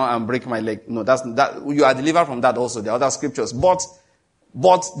fall down and break my leg. No, that you are delivered from that also. There are other scriptures. But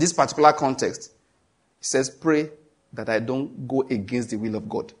this particular context, it says, pray that I don't go against the will of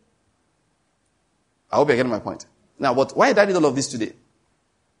God. I hope you're getting my point. Now, but why did I read all of this today?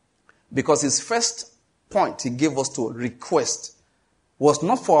 Because his first point he gave us to request was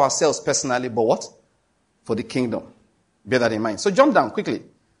not for ourselves personally, but what? For the kingdom. Bear that in mind. So jump down quickly.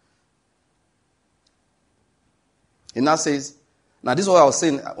 He now says, now this is what I was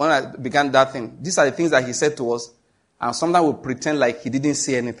saying when I began that thing. These are the things that he said to us, and sometimes we pretend like he didn't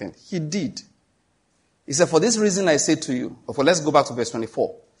say anything. He did. He said, for this reason I say to you, let's go back to verse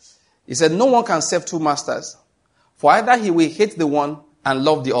 24. He said, no one can serve two masters, for either he will hate the one and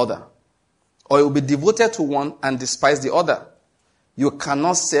love the other, or he will be devoted to one and despise the other. You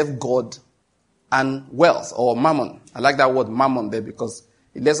cannot serve God and wealth, or mammon. I like that word mammon there because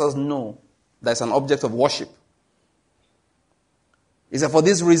it lets us know that it's an object of worship. He said, for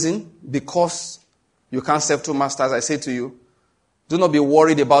this reason, because you can't serve two masters, I say to you, do not be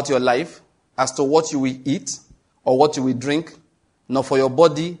worried about your life as to what you will eat or what you will drink, nor for your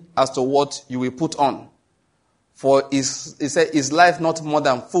body as to what you will put on. For he said, is life not more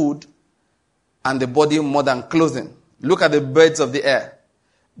than food, and the body more than clothing? Look at the birds of the air,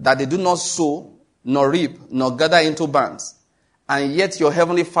 that they do not sow, nor reap, nor gather into barns, and yet your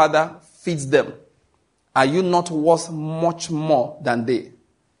heavenly Father feeds them. Are you not worth much more than they?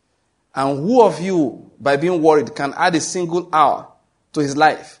 And who of you, by being worried, can add a single hour to his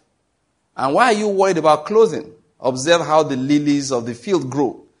life? And why are you worried about clothing? Observe how the lilies of the field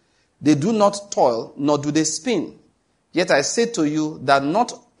grow. They do not toil, nor do they spin. Yet I say to you that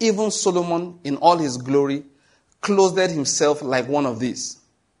not even Solomon in all his glory clothed himself like one of these.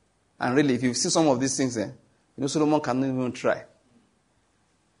 And really, if you see some of these things, Solomon cannot even try.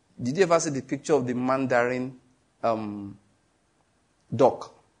 Did you ever see the picture of the Mandarin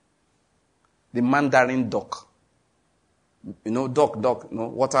duck? The Mandarin duck. Duck,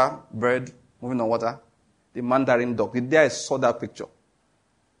 water, bird, moving on water. The Mandarin duck. The day I saw that picture,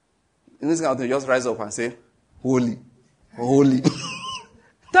 in this kind of thing, you just rise up and say, holy, holy.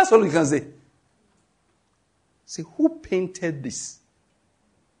 That's all you can say. Say, who painted this?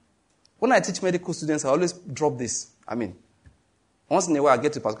 When I teach medical students, I always drop this. Once in a while I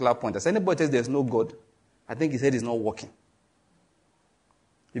get to a particular point. As anybody tells there's no God, I think his head is not working.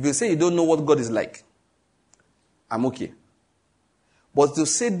 If you say you don't know what God is like, I'm okay. But to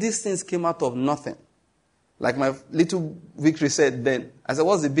say these things came out of nothing, like my little Victory said then, I said,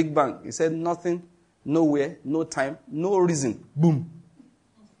 what's the Big Bang? He said, nothing, nowhere, no time, no reason. Boom.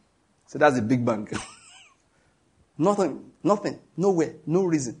 So that's the Big Bang. Nothing, nowhere, no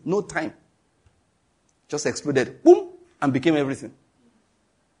reason, no time. Just exploded. Boom. And became everything.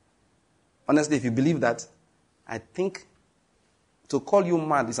 Honestly, if you believe that, I think to call you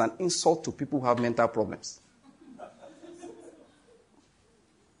mad is an insult to people who have mental problems.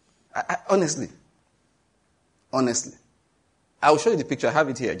 Honestly. I will show you the picture. I have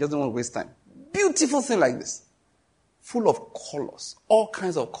it here. Just don't want to waste time. Beautiful thing like this. Full of colors. All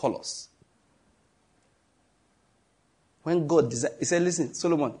kinds of colors. When God designed, he said, listen,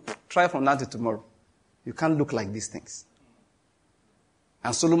 Solomon, try from now to tomorrow. You can't look like these things.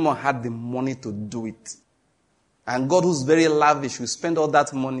 And Solomon had the money to do it. And God, who's very lavish, will spend all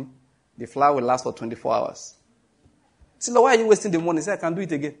that money. The flower will last for 24 hours. See, why are you wasting the money? He said, I can do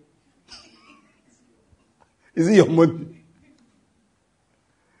it again. Is it your money?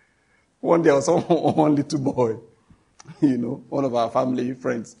 One day I was one little boy, one of our family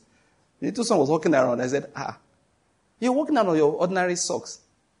friends. The little son was walking around. I said, you're walking around on your ordinary socks.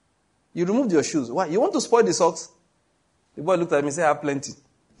 You removed your shoes. Why? You want to spoil the socks? The boy looked at me and said, I have plenty.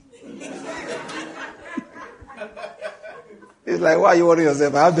 He's like, why are you worrying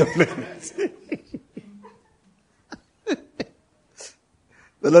yourself? I have the plenty.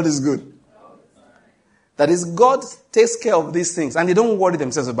 The Lord is good. That is, God takes care of these things, and they don't worry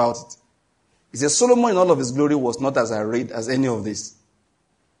themselves about it. He says, Solomon in all of his glory was not as arrayed as any of this.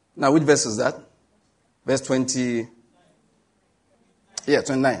 Now, which verse is that? Verse 20. Yeah,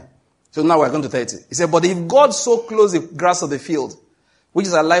 29. So now we're going to 30. He said, but if God so clothes the grass of the field, which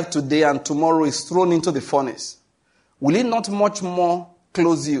is alive today and tomorrow is thrown into the furnace, will he not much more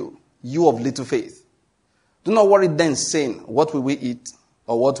clothe you, you of little faith? Do not worry then, saying, what will we eat,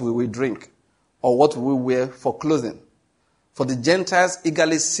 or what will we drink, or what will we wear for clothing? For the Gentiles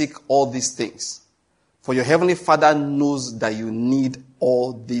eagerly seek all these things. For your heavenly Father knows that you need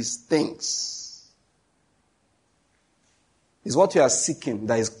all these things. Is what you are seeking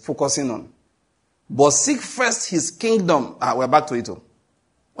that is focusing on. But seek first his kingdom. We're back to it.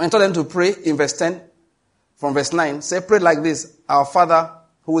 When you tell them to pray in verse 10, from verse 9, say, pray like this. Our Father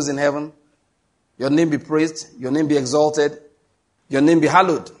who is in heaven, your name be praised, your name be exalted, your name be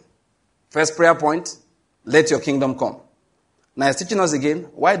hallowed. First prayer point, let your kingdom come. Now he's teaching us again,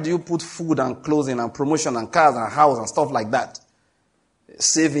 why do you put food and clothing and promotion and cars and house and stuff like that?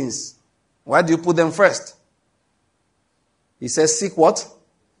 Savings. Why do you put them first? He says, seek what?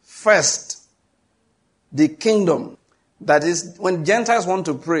 First. The kingdom. That is, when Gentiles want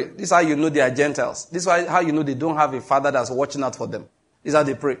to pray, this is how you know they are Gentiles. This is how you know they don't have a father that's watching out for them. This is how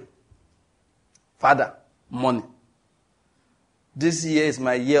they pray. Father, money. This year is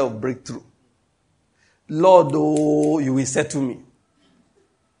my year of breakthrough. Lord, oh, you will settle me.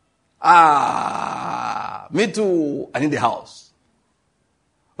 Me too. I need a house.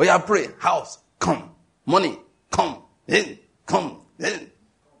 Oh yeah, pray. House, come. Money, come. In, come. In.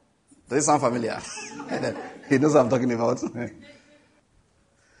 Does it sound familiar? He knows what I'm talking about.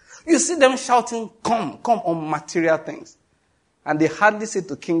 You see them shouting, come on material things. And they hardly say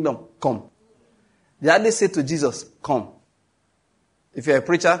to kingdom, come. They hardly say to Jesus, come. If you're a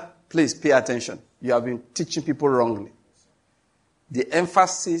preacher, please pay attention. You have been teaching people wrongly. The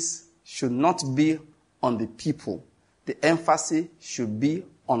emphasis should not be on the people. The emphasis should be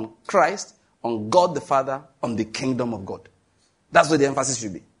on Christ, on God the Father, on the kingdom of God. That's where the emphasis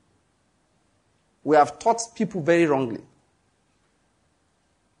should be. We have taught people very wrongly.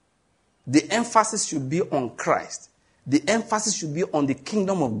 The emphasis should be on Christ. The emphasis should be on the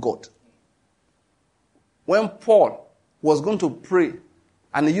kingdom of God. When Paul was going to pray,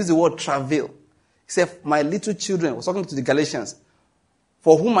 and he used the word travail, he said, my little children, was talking to the Galatians,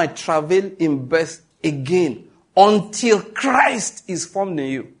 for whom I travail in birth again, until Christ is formed in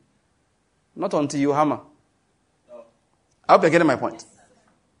you. Not until you hammer. I hope you're getting my point.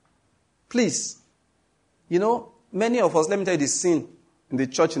 Please. You know, many of us, let me tell you the scene in the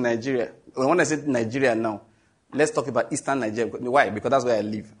church in Nigeria. When I say Nigeria now, let's talk about Eastern Nigeria. Why? Because that's where I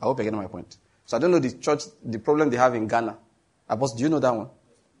live. I hope you're getting my point. So I don't know the church, the problem they have in Ghana. Apostle, do you know that one?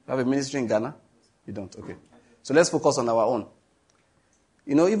 You have a ministry in Ghana? You don't? Okay. So let's focus on our own.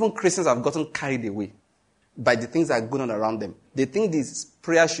 You know, even Christians have gotten carried away by the things that are going on around them. They think this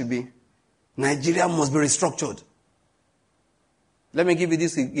prayer should be, Nigeria must be restructured. Let me give you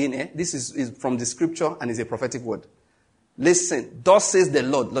this again. This is from the scripture and is a prophetic word. Listen, thus says the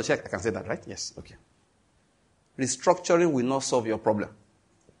Lord. Lord, check, I can say that, right? Yes, okay. Restructuring will not solve your problem.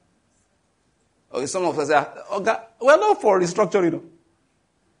 Okay, some of us say, oh God, we're not for restructuring.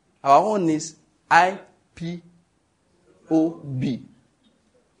 Our own is IPOB.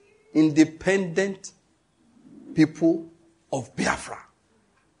 Independent People of Biafra.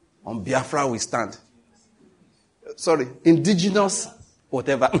 On Biafra we stand. Sorry, indigenous,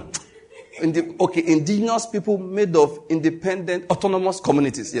 whatever. Indigenous people made of independent, autonomous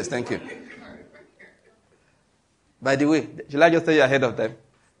communities. Yes, thank you. By the way, shall I just tell you ahead of time?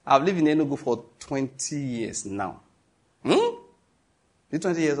 I've lived in Enugu for 20 years now. Is it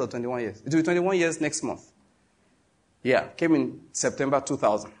 20 years or 21 years? It will be 21 years next month. Yeah, came in September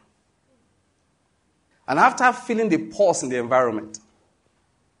 2000. And after feeling the pulse in the environment,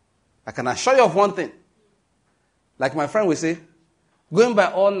 I can assure you of one thing. Like my friend will say, going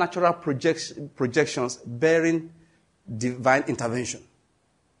by all natural projections bearing divine intervention,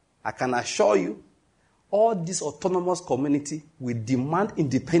 I can assure you, all this autonomous community will demand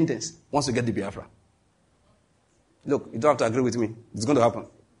independence once you get the Biafra. Look, you don't have to agree with me. It's going to happen.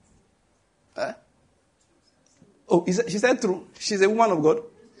 She said true. She's a woman of God.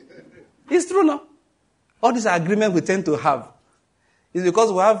 It's true now. All this agreement we tend to have is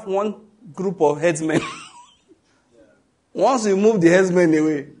because we have one group of headsmen. Once you move the headsmen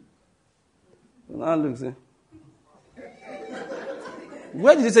away, now look, see.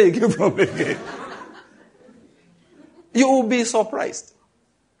 Where did you say you came from again? You will be surprised.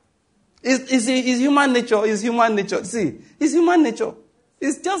 It's human nature. It's human nature. See, it's human nature.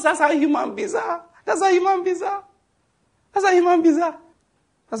 It's just that's how human beings are. That's how human beings are. That's how human beings are.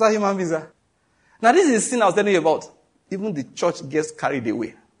 That's how human beings are. Now, this is the sin I was telling you about. Even the church gets carried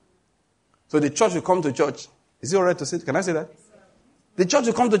away. So the church will come to church. Is it all right to say it? Can I say that? The church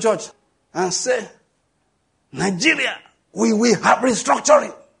will come to church and say, Nigeria, we will have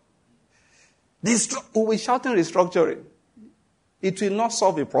restructuring. We'll be shouting restructuring. It will not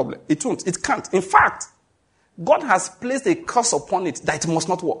solve a problem. It won't. It can't. In fact, God has placed a curse upon it that it must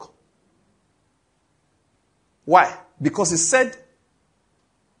not work. Why? Because He said,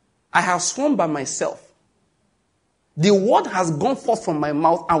 I have sworn by myself. The word has gone forth from my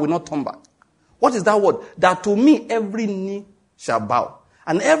mouth and will not turn back. What is that word? That to me every knee shall bow.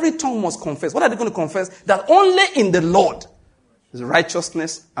 And every tongue must confess. What are they going to confess? That only in the Lord is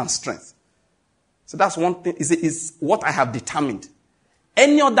righteousness and strength. So that's one thing, is what I have determined.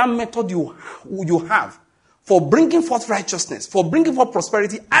 Any other method you have for bringing forth righteousness, for bringing forth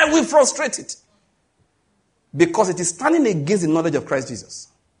prosperity, I will frustrate it. Because it is standing against the knowledge of Christ Jesus.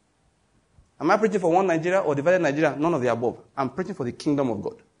 Am I preaching for one Nigeria or divided Nigeria? None of the above. I'm preaching for the kingdom of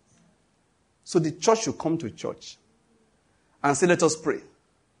God. So the church should come to church and say, let us pray.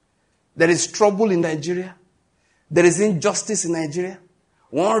 There is trouble in Nigeria. There is injustice in Nigeria.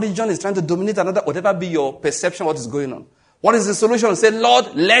 One region is trying to dominate another, whatever be your perception, what is going on. What is the solution? Say,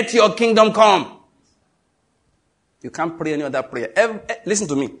 Lord, let your kingdom come. You can't pray any other prayer. Listen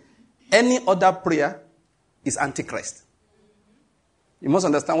to me. Any other prayer is antichrist. You must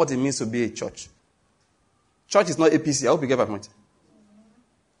understand what it means to be a church. Church is not APC. I hope you get my point.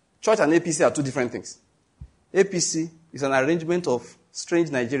 Church and APC are two different things. APC is an arrangement of strange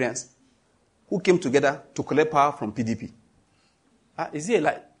Nigerians who came together to collect power from PDP. Is it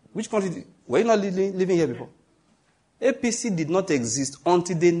like, which country? Were you not living here before? APC did not exist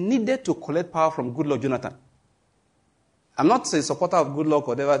until they needed to collect power from Goodluck Jonathan. I'm not a supporter of Goodluck or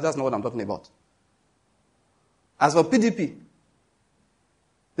whatever. That's not what I'm talking about. As for PDP,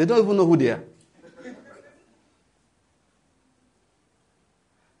 they don't even know who they are.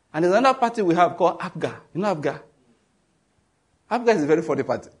 And there's another party we have called APGA. You know APGA? APGA is a very funny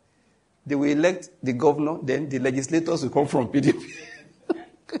party. They will elect the governor, then the legislators will come from PDP.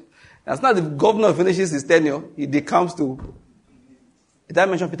 As not the governor finishes his tenure, he comes to... Did I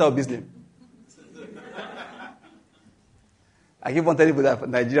mention Peter Obi's name? I keep on telling people that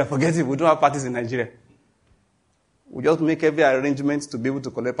Nigeria, forget it, we don't have parties in Nigeria. We just make every arrangement to be able to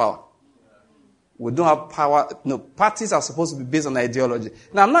collect power. We don't have power. No, parties are supposed to be based on ideology.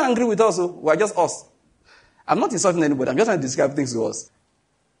 Now, I'm not angry with us. We're just us. I'm not insulting anybody. I'm just trying to describe things to us.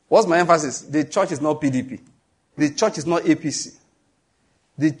 What's my emphasis? The church is not PDP. The church is not APC.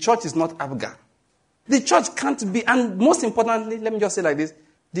 The church is not ABGA. The church can't be, and most importantly, let me just say like this,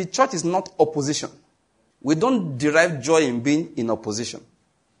 the church is not opposition. We don't derive joy in being in opposition.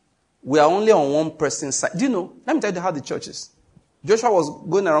 We are only on one person's side. Do you know? Let me tell you how the church is. Joshua was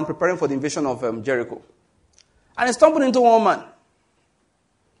going around preparing for the invasion of Jericho. And he stumbled into one man.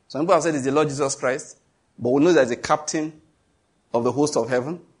 Some people have said it's the Lord Jesus Christ. But we know that the captain of the host of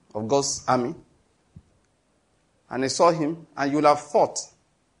heaven, of God's army. And he saw him, and you will have thought.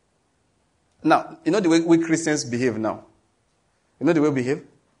 Now, you know the way we Christians behave now? You know the way we behave?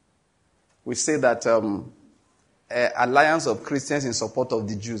 We say that alliance of Christians in support of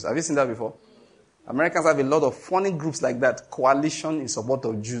the Jews. Have you seen that before? Americans have a lot of funny groups like that, coalition in support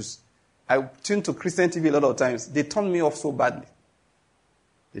of Jews. I tune to Christian TV a lot of times. They turn me off so badly.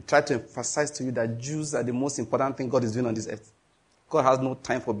 They try to emphasize to you that Jews are the most important thing God is doing on this earth. God has no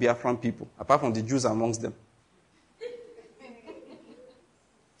time for Biafran people, apart from the Jews amongst them.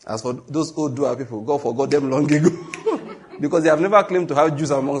 As for those old Dua people, God forgot them long ago. Because they have never claimed to have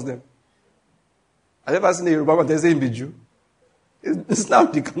Jews amongst them. Have you ever seen a Yoruba man say be Jew? It's now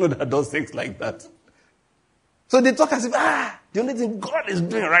the Kano that does things like that. So they talk as if, the only thing God is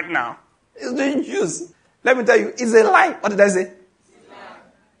doing right now is doing Jews. Let me tell you, it's a lie. What did I say?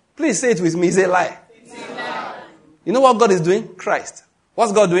 Please say it with me. It's a lie. It's a lie. You know what God is doing? Christ.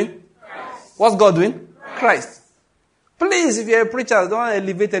 What's God doing? Christ. What's God doing? Christ. Please, if you're a preacher, don't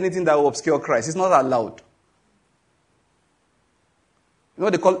elevate anything that will obscure Christ. It's not allowed. You know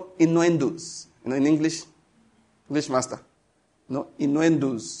what they call innuendos? In English? English master. No,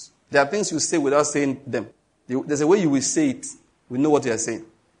 innuendos. There are things you say without saying them. There's a way you will say it. We know what you are saying.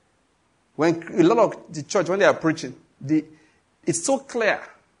 When a lot of the church, when they are preaching, it's so clear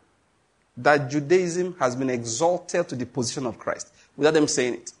that Judaism has been exalted to the position of Christ without them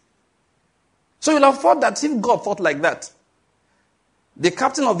saying it. So you'll have thought that if God thought like that, the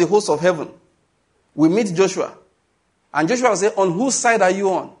captain of the host of heaven will meet Joshua. And Joshua will say, on whose side are you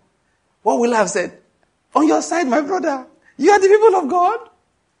on? What will I have said? On your side, my brother. You are the people of God.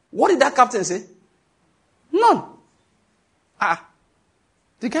 What did that captain say? None.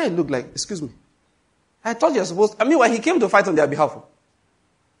 The guy looked like, excuse me. I thought you're supposed to. Meanwhile, he came to fight on their behalf.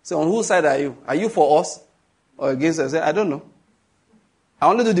 So on whose side are you? Are you for us or against us? I said, I don't know. I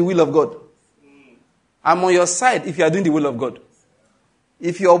only do the will of God. I'm on your side if you are doing the will of God.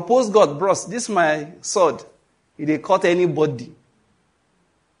 If you oppose God, bros, this is my sword. It will cut anybody.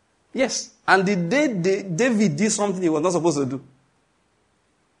 Yes. And the day David did something he was not supposed to do.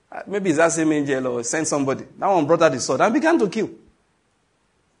 Maybe it's that same angel or sent somebody. That one brought out the sword and began to kill.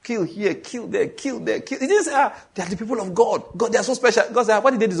 Kill here, kill there, kill there, kill. He didn't say, they are the people of God. God, they are so special. God said,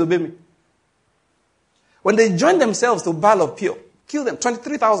 why did they disobey me? When they joined themselves to Baal of Peor, kill them.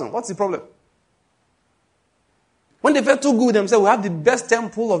 23,000. What's the problem? When they felt too good with themselves, we have the best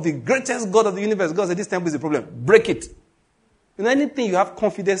temple of the greatest God of the universe. God said, this temple is the problem. Break it. You know, anything you have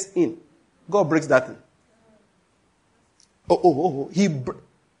confidence in, God breaks that thing.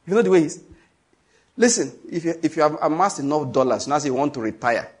 You know the way he is? Listen, if you have amassed enough dollars, now you want to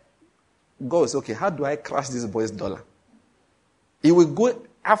retire, God is okay. How do I crash this boy's dollar? He will go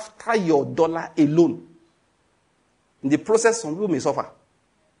after your dollar alone. In the process, some people may suffer.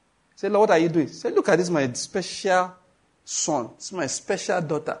 Say, Lord, what are you doing? Say, look at this, my special son. This is my special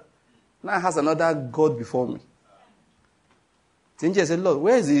daughter. Now has another God before me. The angel said, Lord,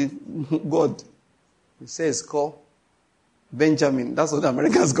 where is the God? He says, it's called Benjamin. That's what the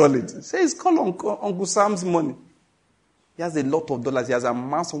Americans call it. He says, it's called Uncle Sam's money. He has a lot of dollars. He has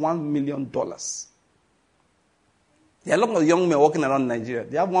amassed $1 million. There are a lot of young men walking around Nigeria.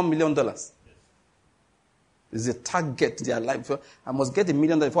 They have $1 million. It's a target to their life. I must get $1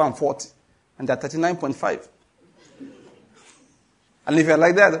 million before I'm 40. And they're 39.5. And if you're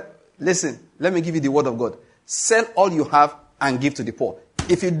like that, listen, let me give you the word of God. Sell all you have and give to the poor.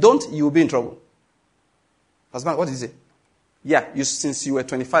 If you don't, you will be in trouble. Husband, what did he say? Yeah, since you were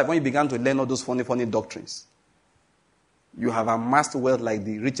 25, when you began to learn all those funny doctrines, you have amassed wealth like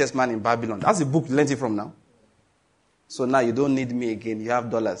the richest man in Babylon. That's the book you learned it from now. So now you don't need me again. You have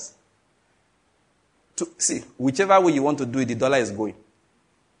dollars. See, whichever way you want to do it, the dollar is going.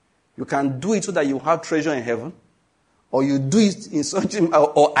 You can do it so that you have treasure in heaven, or you do it in such a,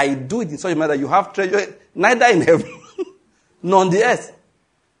 or I do it in such a manner that you have treasure neither in heaven nor on the earth.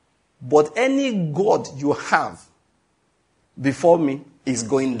 But any God you have before me is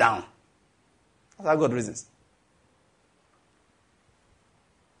going down. That's how God reasons.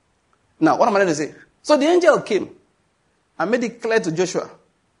 Now, what am I going to say? So the angel came and made it clear to Joshua,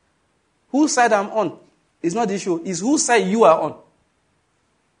 whose side I'm on is not the issue, it's whose side you are on.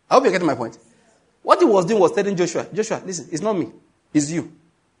 I hope you're getting my point. What he was doing was telling Joshua, listen, it's not me, it's you.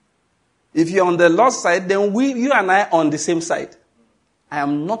 If you're on the Lord's side, then you and I are on the same side. I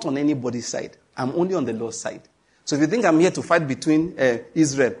am not on anybody's side. I'm only on the Lord's side. So if you think I'm here to fight between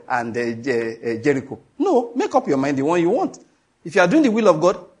Israel and Jericho, no, make up your mind the one you want. If you are doing the will of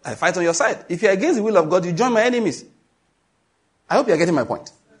God, I fight on your side. If you're against the will of God, you join my enemies. I hope you're getting my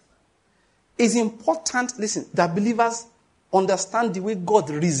point. It's important, listen, that believers understand the way God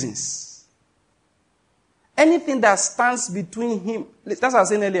reasons. Anything that stands between him, that's what I was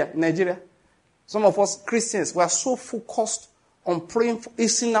saying earlier in Nigeria. Some of us Christians, we are so focused on praying,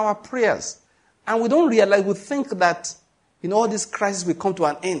 it's in our prayers. And we don't realize, we think that all this crisis will come to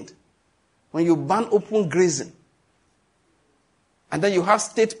an end. When you ban open grazing, and then you have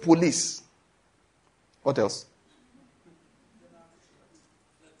state police. What else?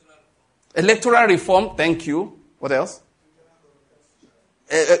 Electoral reform, thank you. What else?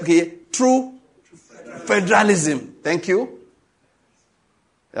 True federalism, thank you.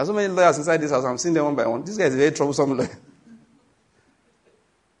 There are so many lawyers inside this house, I'm seeing them one by one. This guy is a very troublesome lawyer.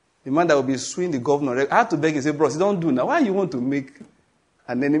 The man that will be suing the governor. I had to beg him, say, bros, don't do now. Why you want to make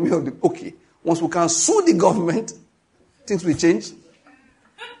an enemy of the... Okay, once we can sue the government, things will change.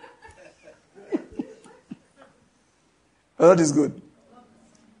 All is good.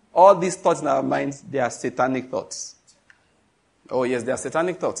 All these thoughts in our minds, they are satanic thoughts. Oh yes, they are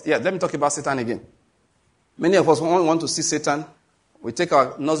satanic thoughts. Yeah, let me talk about Satan again. Many of us want to see Satan. We take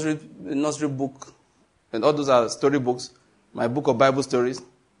our nursery book, and all those are story books, my book of Bible stories.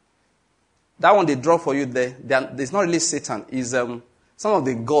 That one they draw for you there. It's not really Satan. It's some of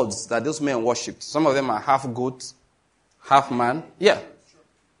the gods that those men worshipped. Some of them are half goat, half man. Yeah.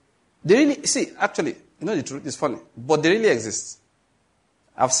 They really, see, actually, the truth is funny, but they really exist.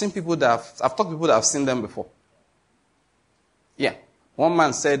 I've talked to people that have seen them before. Yeah. One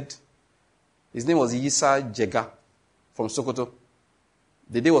man said, his name was Yisa Jega from Sokoto.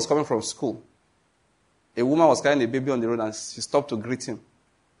 The day he was coming from school. A woman was carrying a baby on the road and she stopped to greet him.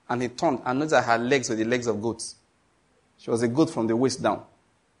 And he turned and noticed that her legs were the legs of goats. She was a goat from the waist down.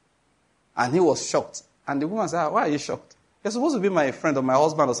 And he was shocked. And the woman said, why are you shocked? You're supposed to be my friend or my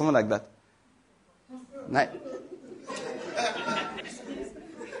husband or something like that.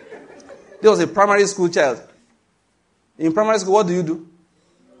 There was a primary school child. In primary school, what do?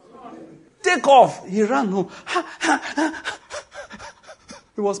 Take off. He ran home.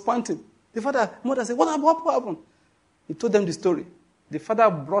 He was panting. The mother said, what happened? He told them the story. The father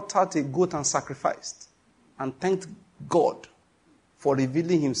brought out a goat and sacrificed and thanked God for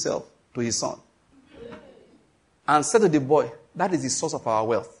revealing himself to his son. And said to the boy, that is the source of our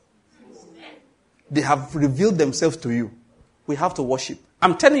wealth. They have revealed themselves to you. We have to worship.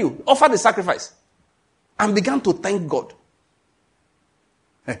 I'm telling you, offer the sacrifice. And began to thank God.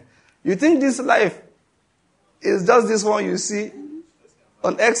 You think this life is just this one you see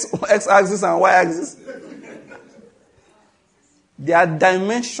on x-axis and y-axis? There are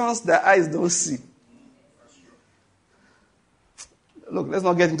dimensions that eyes don't see. Look, let's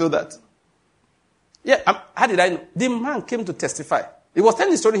not get into that. Yeah, how did I know? The man came to testify. He was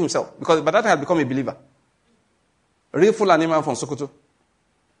telling the story himself, because by that time he had become a believer. A real Fulani man from Sokoto.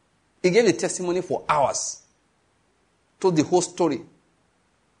 He gave the testimony for hours. Told the whole story.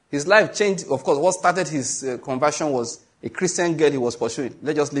 His life changed. Of course, what started his conversion was a Christian girl he was pursuing.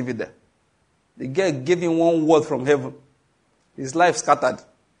 Let's just leave it there. The girl gave him one word from heaven. His life scattered.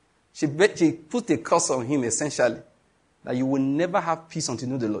 She put a curse on him, essentially, that you will never have peace until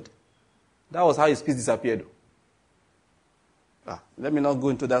you know the Lord. That was how his peace disappeared. Let me not go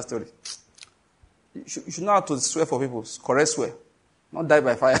into that story. You should know how to swear for people. Correct swear. Not die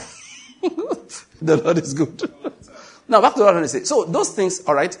by fire. The Lord is good. Now, back to what I want to say. So, those things,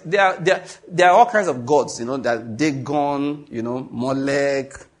 all right, there are all kinds of gods, that Dagon,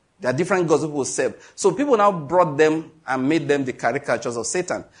 Molech. There are different gods people serve. So, people now brought them and made them the caricatures of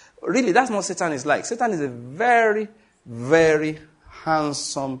Satan. Really, that's what Satan is like. Satan is a very, very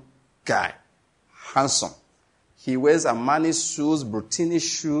handsome guy. Handsome. He wears Armani shoes, Brutini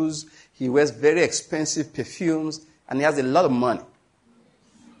shoes. He wears very expensive perfumes. And he has a lot of money.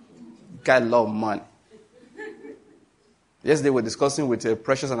 Guy loves money. Yesterday we were discussing with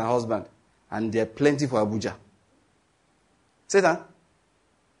Precious and her husband. And there are plenty for Abuja. Satan.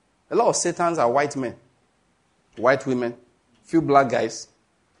 A lot of Satans are white men. White women. Few black guys.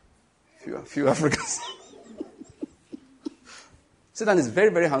 Few Africans. Satan is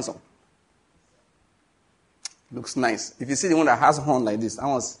very, very handsome. Looks nice. If you see the one that has horn like this,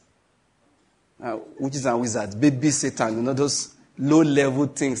 Witches and wizards, baby Satan, those low-level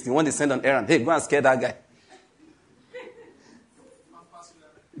things. The one they send on errand. Hey, go and scare that guy.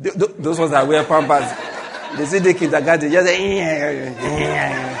 Those ones that wear pampers. They say they kindergarten. Just say,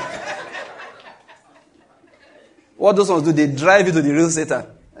 what those ones do, they drive you to the real Satan.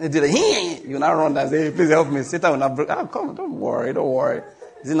 They do like, you now run and say, please help me. Satan will not break. Oh, come on, don't worry.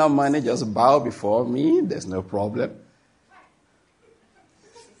 Is it not money? Just bow before me. There's no problem.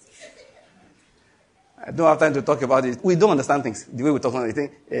 I don't have time to talk about it. We don't understand things the way we talk about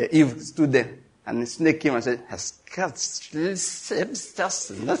it. Eve stood there and the snake came and said, he said,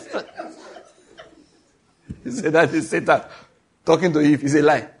 that is Satan talking to Eve. It's a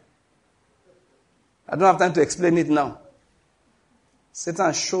lie. I don't have time to explain it now.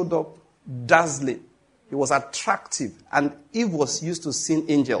 Satan showed up dazzling. He was attractive. And Eve was used to seeing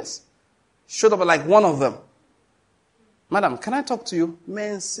angels. Showed up like one of them. Madam, can I talk to you?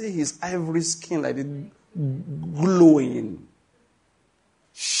 Man, see his ivory skin like it glowing,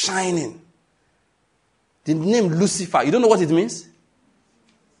 shining. The name Lucifer, you don't know what it means?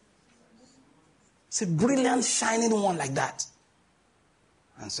 It's a brilliant, shining one like that.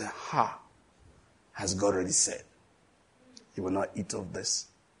 And say, has God already said, he will not eat of this.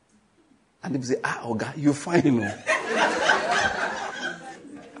 And people say, Oga, you're fine, you know.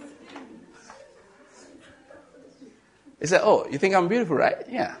 He said, you think I'm beautiful, right?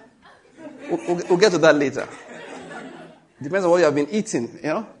 Yeah. We'll get to that later. Depends on what you have been eating,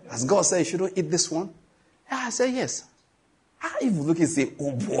 Has God said you shouldn't eat this one? Yeah, I said, yes. If you look and say,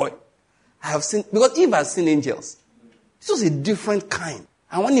 oh boy, I have seen, because Eve has seen angels. It's just a different kind.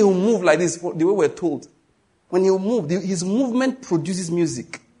 And when he will move like this, the way we're told, when he will move, his movement produces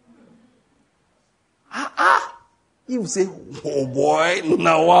music. He will say, oh boy,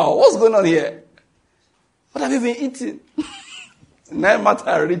 now wow, what's going on here? What have you been eating? No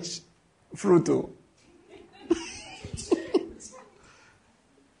matter rich fruit.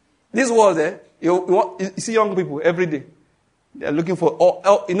 This world, you see young people every day. They're looking for,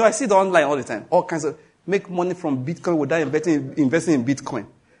 I see it online all the time. All kinds of, make money from Bitcoin without investing in Bitcoin.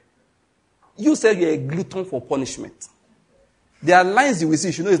 You say you're a glutton for punishment. There are lines you will see,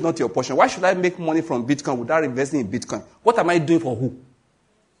 it's not your portion. Why should I make money from Bitcoin without investing in Bitcoin? What am I doing for who?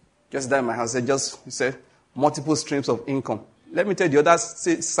 Just that in my house, you said, multiple streams of income. Let me tell you the other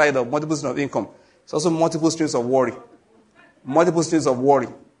side of multiple streams of income. It's also multiple streams of worry. Multiple streams of worry.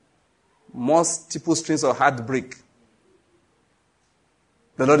 Multiple streams of heartbreak.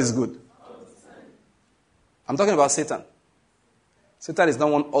 The Lord is good. I'm talking about Satan. Satan is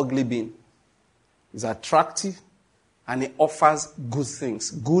not one ugly being. He's attractive and he offers good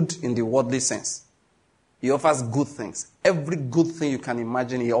things. Good in the worldly sense. He offers good things. Every good thing you can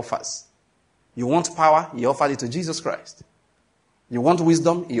imagine he offers. You want power? He offered it to Jesus Christ. You want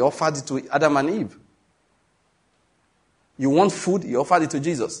wisdom? He offered it to Adam and Eve. You want food? He offered it to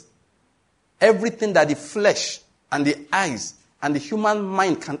Jesus. Everything that the flesh and the eyes and the human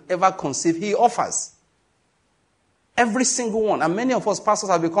mind can ever conceive, he offers. Every single one. And many of us pastors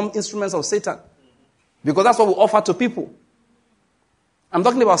have become instruments of Satan. Because that's what we offer to people. I'm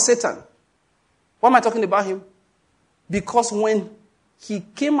talking about Satan. Why am I talking about him? Because when he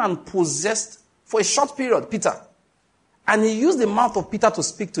came and possessed, for a short period, Peter, and he used the mouth of Peter to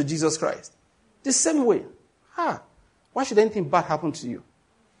speak to Jesus Christ. The same way. Why should anything bad happen to you?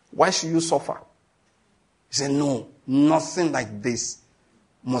 Why should you suffer? He said, no, nothing like this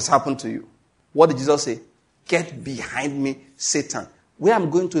must happen to you. What did Jesus say? Get behind me, Satan. Where I'm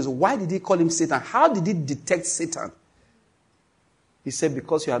going to is, why did he call him Satan? How did he detect Satan? He said,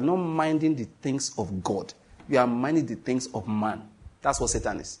 because you are not minding the things of God. You are minding the things of man. That's what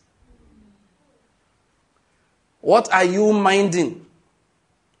Satan is. What are you minding?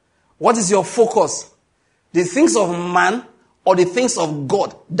 What is your focus? The things of man or the things of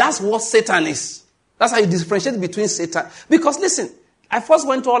God? That's what Satan is. That's how you differentiate between Satan. Because listen, I first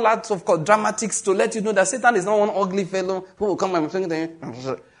went to all that of dramatics to let you know that Satan is not one ugly fellow who will come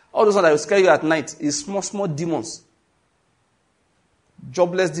and all those that will scare you at night is small demons.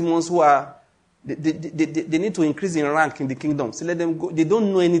 Jobless demons who are, they need to increase in rank in the kingdom. So let them go. They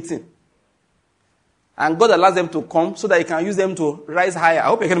don't know anything. And God allows them to come so that he can use them to rise higher. I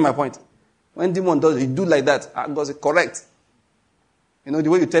hope you're getting my point. When demon does, he do like that. And God says, correct. The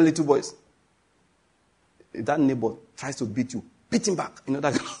way you tell little boys. If that neighbor tries to beat you, beat him back.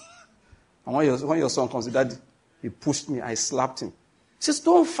 That. And when your son comes, Daddy, he pushed me, I slapped him. He says,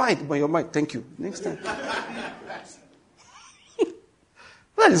 don't fight, but your mind, thank you. Next time.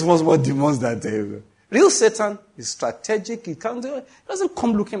 That is one more demons that real Satan is strategic. He doesn't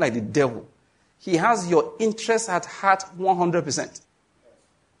come looking like the devil. He has your interest at heart 100%.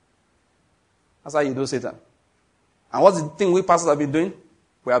 That's how you know Satan. And what's the thing we pastors have been doing?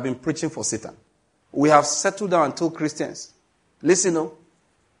 We have been preaching for Satan. We have settled down and told Christians, listen,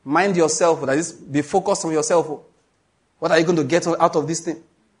 mind yourself. That is, be focused on yourself. What are you going to get out of this thing?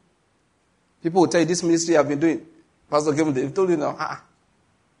 People will tell you, this ministry I've been doing. Pastor Kevin, they've told you now,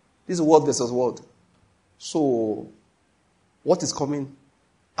 this is world versus world. So, what is coming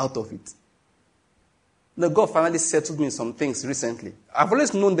out of it? Now, God finally settled me in some things recently. I've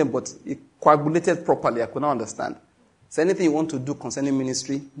always known them, but it coagulated properly. I could not understand. So anything you want to do concerning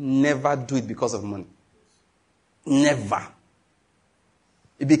ministry, never do it because of money. Never.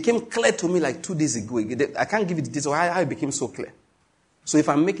 It became clear to me like 2 days ago. I can't give you the details how it became so clear. So if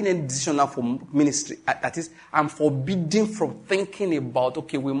I'm making any decision now for ministry, that is, I'm forbidden from thinking about,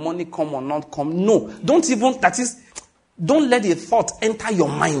 okay, will money come or not come? No. Don't let a thought enter your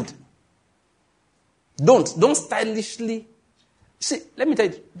mind. Don't stylishly. See, let me tell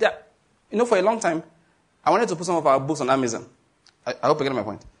you, for a long time, I wanted to put some of our books on Amazon. I hope you get my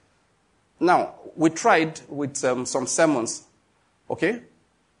point. Now, we tried with some sermons, okay?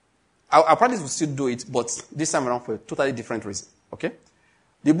 Our practice will still do it, but this time around for a totally different reason, okay?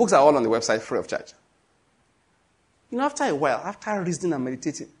 The books are all on the website free of charge. After a while, after reasoning and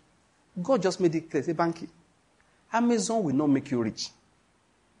meditating, God just made it clear, say, Banky, Amazon will not make you rich.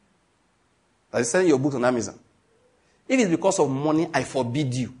 That is selling your books on Amazon. If it's because of money, I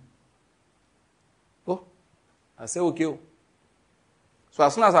forbid you. Oh, I say, okay. So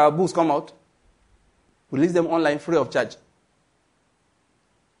as soon as our books come out, we release them online free of charge.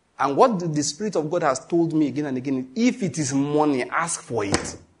 And what the Spirit of God has told me again and again, if it is money, ask for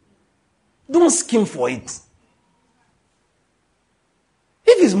it. Don't scheme for it.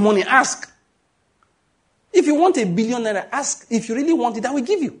 If it's money, ask. If you want $1 billion, ask. If you really want it, I will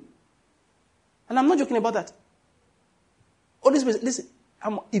give you. And I'm not joking about that. Always listen.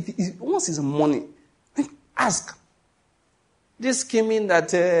 Once it's money, ask. This came in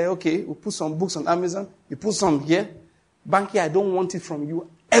that, okay, we put some books on Amazon. You put some here. Banky, I don't want it from you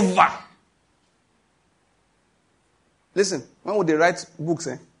ever. Listen, when would they write books?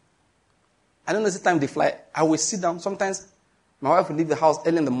 I don't know the time they fly. I will sit down. Sometimes my wife will leave the house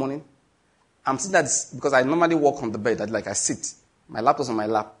early in the morning. I'm sitting there because I normally walk on the bed. I sit. My laptop's on my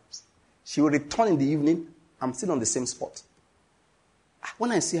lap. She will return in the evening. I'm still on the same spot.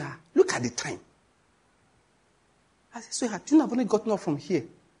 When I see her, look at the time. I say, sweetheart, do you know I've only gotten up from here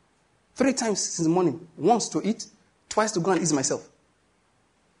 3 times since the morning? Once to eat, twice to go and ease myself.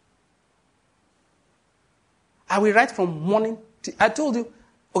 I will write from morning to... I told you,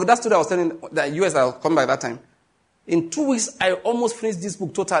 okay, that story I was telling the US I'll come by that time. In 2 weeks, I almost finished this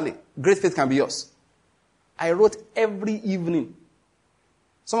book totally. Great Faith Can Be Yours. I wrote every evening.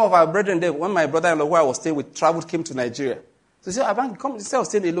 Some of our brethren there, when my brother-in-law who I was staying with traveled, came to Nigeria. So he said, Abanki, come, instead of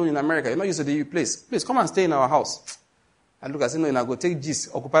staying alone in America, you're not used to the place. Please, come and stay in our house. I look, I said, no, I go take gist,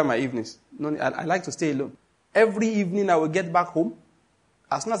 occupy my evenings. No, I like to stay alone. Every evening I will get back home.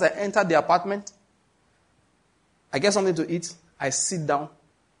 As soon as I enter the apartment, I get something to eat. I sit down.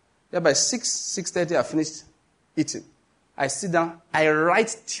 Then by 6:30, I finished eating. I sit down. I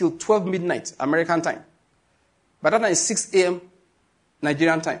write till 12 midnight, American time. By that time, it's 6 a.m.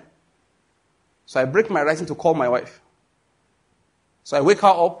 Nigerian time. So I break my writing to call my wife. So I wake her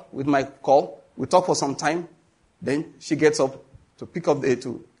up with my call. We talk for some time. Then she gets up to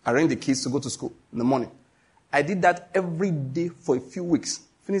to arrange the kids to go to school in the morning. I did that every day for a few weeks.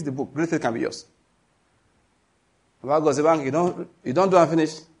 Finish the book. Great Faith Can Be Yours. About God, Bank, you don't do and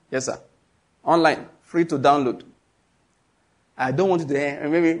finish? Yes, sir. Online, free to download. I don't want you to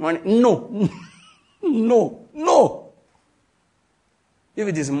maybe money. No. No. If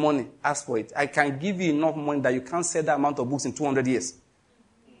it is money, ask for it. I can give you enough money that you can't sell that amount of books in 200 years.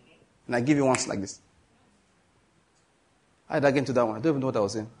 And I give you ones like this. How did I get into that one? I don't even know what I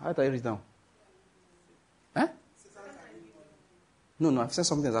was saying. How did I reach down? Huh? No, I've said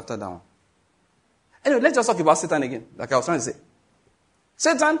something else after that one. Anyway, let's just talk about Satan again, like I was trying to say.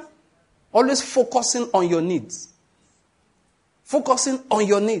 Satan, always focusing on your needs. Focusing on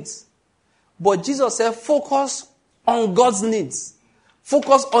your needs. But Jesus said, focus on God's needs.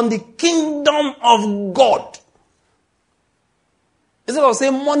 Focus on the kingdom of God. Instead of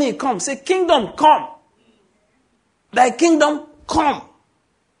saying money come, say kingdom come. Thy kingdom come.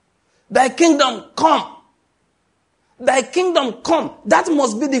 Thy kingdom come. Thy kingdom come. That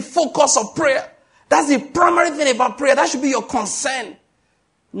must be the focus of prayer. That's the primary thing about prayer. That should be your concern.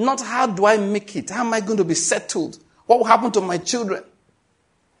 Not how do I make it? How am I going to be settled? What will happen to my children?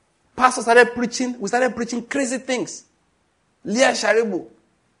 Pastor started preaching. We started preaching crazy things. Leah Sharibu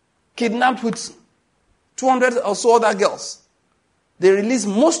kidnapped with 200 or so other girls. They released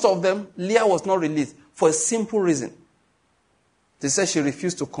most of them. Leah was not released for a simple reason. They said she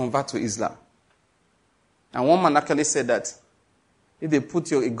refused to convert to Islam. And one man actually said that if they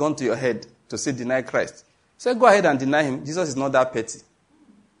put a gun to your head to say deny Christ, say go ahead and deny him. Jesus is not that petty.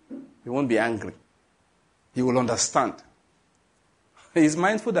 He won't be angry. He will understand. He's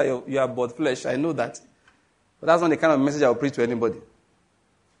mindful that you are but flesh. I know that. But that's not the kind of message I will preach to anybody.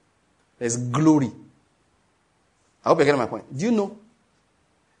 There's glory. I hope you're getting my point. Do you know?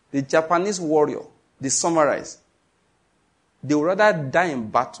 The Japanese warrior, they summarize. They would rather die in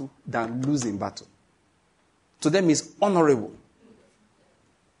battle than lose in battle. To them, it's honorable.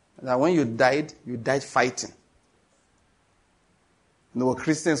 That when you died fighting. There were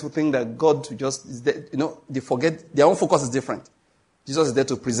Christians who think that God just is there. They forget, their own focus is different. Jesus is there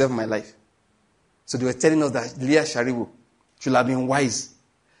to preserve my life. So they were telling us that Leah Sharibu should have been wise.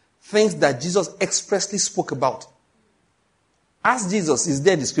 Things that Jesus expressly spoke about. Ask Jesus, is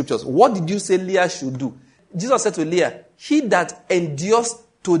there in the scriptures? What did you say Leah should do? Jesus said to Leah, he that endures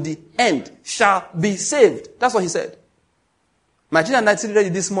to the end shall be saved. That's what he said. My children and I read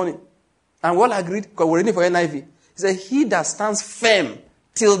it this morning. And we all agreed, because we're reading for NIV. He said, he that stands firm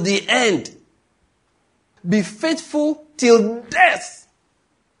till the end. Be faithful till death.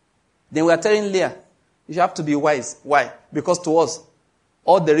 Then we are telling Leah, you have to be wise. Why? Because to us,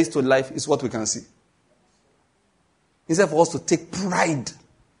 all there is to life is what we can see. Instead for us to take pride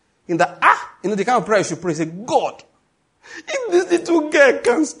in the the kind of prayer you should pray. Say, God, if this little girl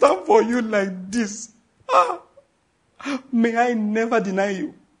can stand for you like this, may I never deny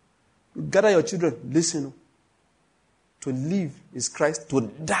you. You gather your children, listen. To live is Christ, to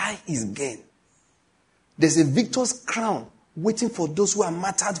die is gain. There's a victor's crown waiting for those who are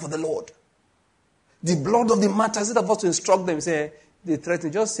martyred for the Lord. The blood of the martyrs, instead of us to instruct them, say, they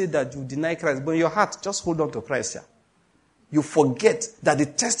threaten, just say that you deny Christ, but in your heart, just hold on to Christ here. You forget that the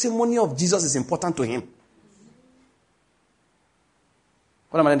testimony of Jesus is important to him.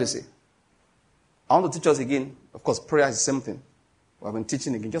 What am I going to say? I want to teach us again. Of course, prayer is the same thing. We have been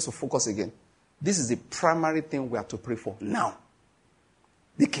teaching again, just to focus again. This is the primary thing we have to pray for now.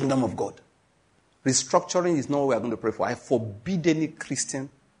 The kingdom of God. Restructuring is not what we are going to pray for. I forbid any Christian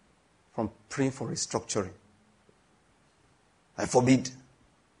from praying for restructuring. I forbid.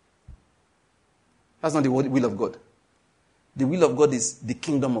 That's not the will of God. The will of God is the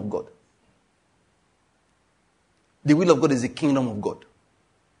kingdom of God. The will of God is the kingdom of God.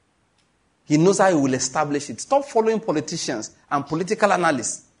 He knows how he will establish it. Stop following politicians and political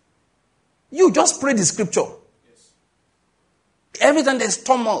analysts. You just pray the scripture. Yes. Every time there's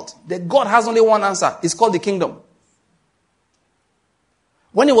tumult, that God has only one answer. It's called the kingdom.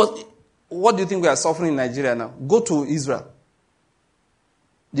 What do you think we are suffering in Nigeria now? Go to Israel.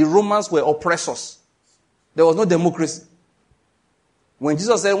 The Romans were oppressors. There was no democracy. When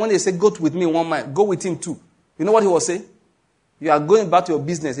Jesus said, when they said, go with me 1 mile, go with him 2. You know what he was saying? You are going back to your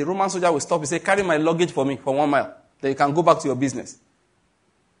business. A Roman soldier will stop and say, carry my luggage for me for 1 mile. Then you can go back to your business.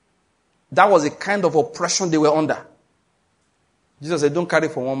 That was the kind of oppression they were under. Jesus said, don't carry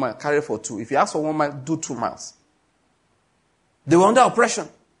for 1 mile, carry for 2. If you ask for 1 mile, do 2 miles. They were under oppression.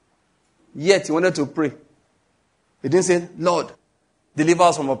 Yet he wanted to pray. He didn't say, Lord, deliver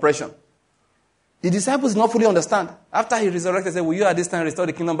us from oppression. The disciples did not fully understand. After he resurrected, he said, will you at this time restore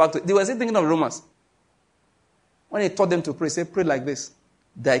the kingdom back to... They were still thinking of Romans. When he taught them to pray, say, pray like this.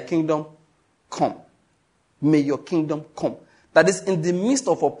 Thy kingdom come. May your kingdom come. That is, in the midst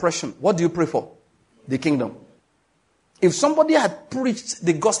of oppression, what do you pray for? The kingdom. If somebody had preached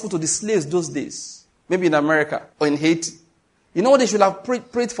the gospel to the slaves those days, maybe in America or in Haiti, you know what they should have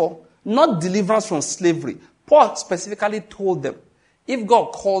prayed for? Not deliverance from slavery. Paul specifically told them, if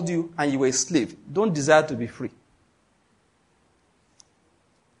God called you and you were a slave, don't desire to be free.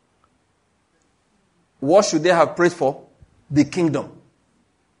 What should they have prayed for? The kingdom.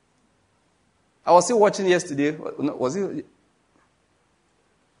 I was still watching yesterday. Was it?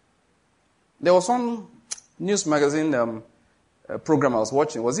 There was some news magazine program I was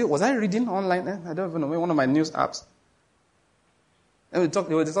watching. Was I reading online? I don't even know. One of my news apps. And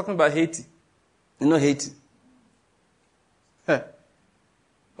they were talking about Haiti. You know Haiti?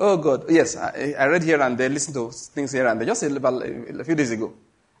 Oh God, yes, I read here and there, listened to things here and there, just a few days ago.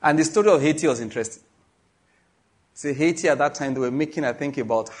 And the story of Haiti was interesting. See, Haiti at that time, they were making, I think,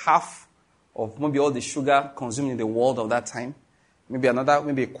 about half of maybe all the sugar consumed in the world of that time. Maybe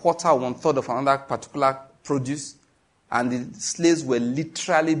a quarter or 1/3 of another particular produce. And the slaves were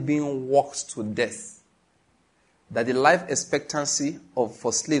literally being worked to death. That the life expectancy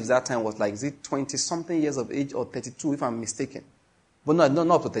for slaves that time was like, is it 20-something years of age or 32, if I'm mistaken. But no, not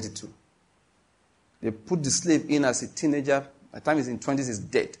up to 32. They put the slave in as a teenager, By the time he's in 20s, he's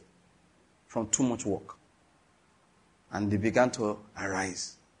dead from too much work. And they began to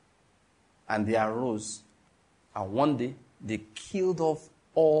arise. And they arose. And one day, they killed off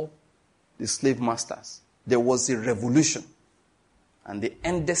all the slave masters. There was a revolution. And they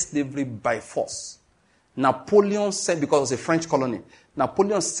ended slavery by force. Napoleon sent, because it was a French colony,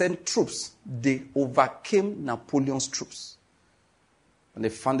 Napoleon sent troops. They overcame Napoleon's troops. And they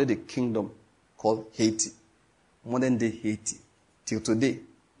founded a kingdom called Haiti. Modern day Haiti. Till today.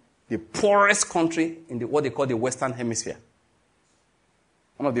 The poorest country in what they call the Western Hemisphere.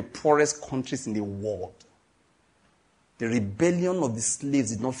 One of the poorest countries in the world. The rebellion of the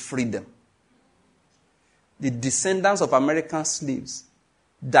slaves did not free them. The descendants of American slaves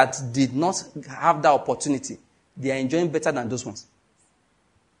that did not have that opportunity, they are enjoying better than those ones.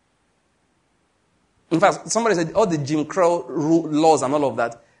 In fact, somebody said all the Jim Crow laws and all of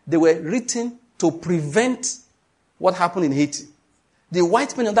that, they were written to prevent what happened in Haiti. The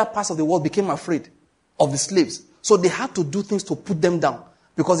white men in other parts of the world became afraid of the slaves. So they had to do things to put them down.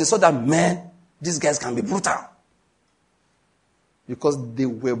 Because they saw that, man, these guys can be brutal. Because they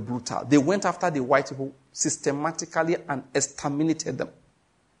were brutal. They went after the white people systematically and exterminated them.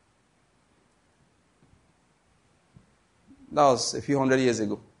 That was a few hundred years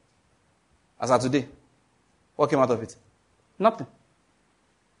ago. As of today, what came out of it? Nothing.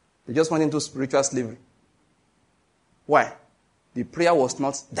 They just went into spiritual slavery. Why? The prayer was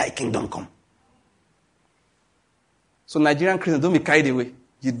not, thy kingdom come. So Nigerian Christians, don't be carried away.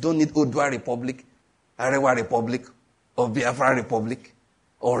 You don't need Odua Republic, Arewa Republic, or Biafra Republic,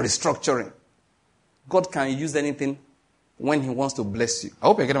 or restructuring. God can use anything when he wants to bless you. I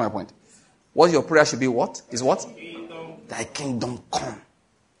hope you're getting my point. What your prayer should be what? Is what? Thy kingdom come.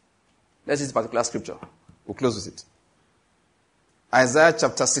 Let's see this particular scripture. We'll close with it. Isaiah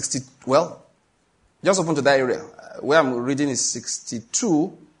chapter 60. Well, just open to that area. Where I'm reading is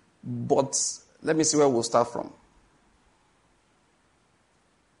 62, but let me see where we'll start from.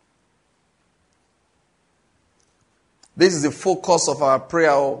 This is the focus of our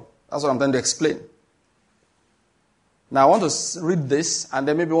prayer. That's what I'm trying to explain. Now, I want to read this, and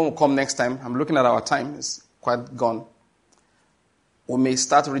then maybe when we come next time, I'm looking at our time. It's quite gone. We may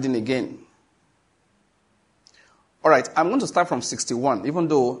start reading again. All right, I'm going to start from 61, even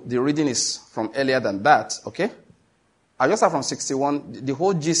though the reading is from earlier than that, okay? I'll just start from 61. The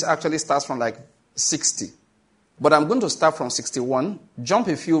whole gist actually starts from like 60. But I'm going to start from 61, jump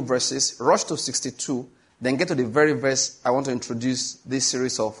a few verses, rush to 62, then get to the very verse I want to introduce this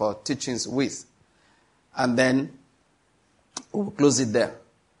series of teachings with. And then we'll close it there.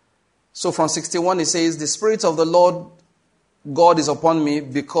 So from 61 it says, the Spirit of the Lord God is upon me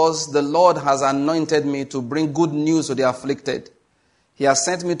because the Lord has anointed me to bring good news to the afflicted. He has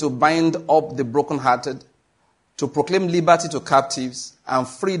sent me to bind up the brokenhearted, to proclaim liberty to captives and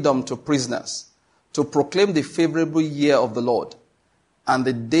freedom to prisoners, to proclaim the favorable year of the Lord and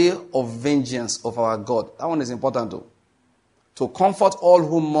the day of vengeance of our God. That one is important though. To comfort all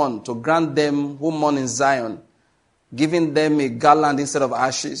who mourn, to grant them who mourn in Zion, giving them a garland instead of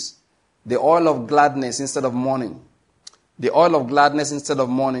ashes, the oil of gladness instead of mourning, the oil of gladness instead of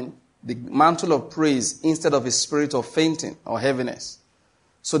mourning, the mantle of praise instead of a spirit of fainting or heaviness.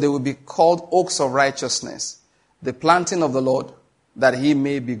 So they will be called oaks of righteousness, the planting of the Lord, that he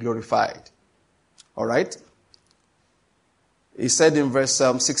may be glorified. All right? He said in verse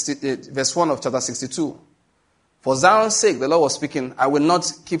 1 of chapter 62, for Zion's sake, the Lord was speaking, I will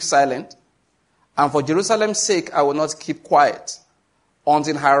not keep silent, and for Jerusalem's sake, I will not keep quiet,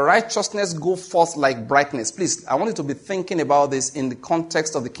 until her righteousness go forth like brightness. Please, I want you to be thinking about this in the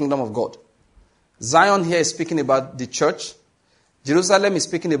context of the kingdom of God. Zion here is speaking about the church. Jerusalem is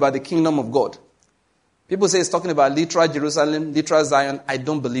speaking about the kingdom of God. People say it's talking about literal Jerusalem, literal Zion. I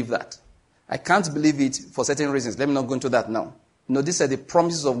don't believe that. I can't believe it for certain reasons. Let me not go into that now. These are the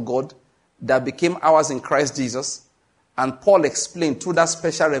promises of God that became ours in Christ Jesus. And Paul explained through that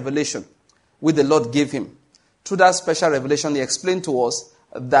special revelation which the Lord gave him. Through that special revelation, he explained to us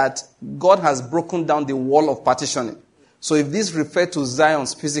that God has broken down the wall of partitioning. So if this refers to Zion,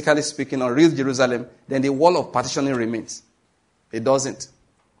 physically speaking, or real Jerusalem, then the wall of partitioning remains. It doesn't.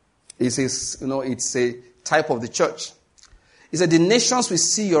 It's a type of the church. He said, the nations will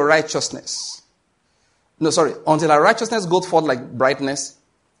see your righteousness. Until our righteousness goes forth like brightness,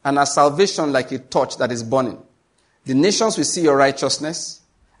 and our salvation like a torch that is burning. The nations will see your righteousness,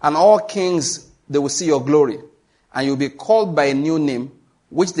 and all kings, they will see your glory. And you'll be called by a new name,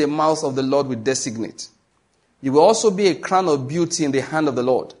 which the mouth of the Lord will designate. You will also be a crown of beauty in the hand of the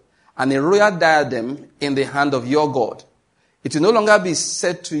Lord, and a royal diadem in the hand of your God. It will no longer be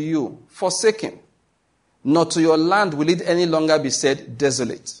said to you, forsaken, nor to your land will it any longer be said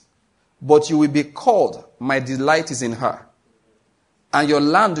desolate. But you will be called, my delight is in her. And your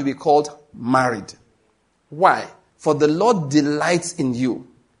land will be called married. Why? For the Lord delights in you.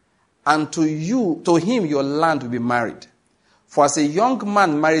 And to him your land will be married. For as a young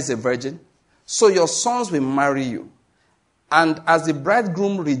man marries a virgin, so your sons will marry you. And as the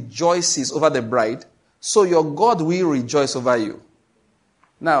bridegroom rejoices over the bride, so your God will rejoice over you.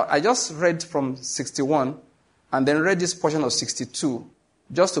 Now, I just read from 61 and then read this portion of 62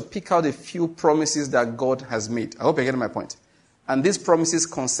 just to pick out a few promises that God has made. I hope you're getting my point. And these promises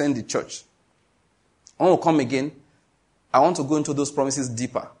concern the church. I want to come again. I want to go into those promises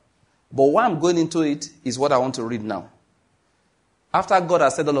deeper. But why I'm going into it is what I want to read now. After God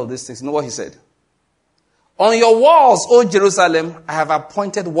has said all of these things, you know what he said? On your walls, O Jerusalem, I have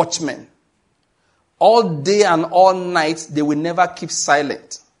appointed watchmen. All day and all night, they will never keep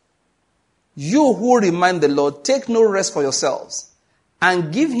silent. You who remind the Lord, take no rest for yourselves,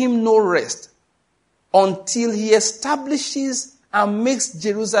 and give him no rest until he establishes and makes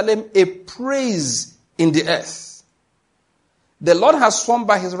Jerusalem a praise in the earth. The Lord has sworn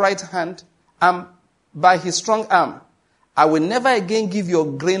by his right hand and by his strong arm, I will never again give your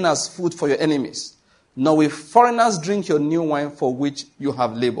grain as food for your enemies, nor will foreigners drink your new wine for which you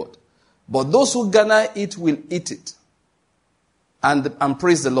have labored. But those who gather it will eat it and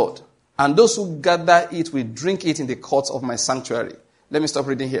praise the Lord. And those who gather it will drink it in the courts of my sanctuary. Let me stop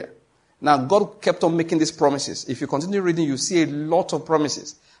reading here. Now, God kept on making these promises. If you continue reading, you see a lot of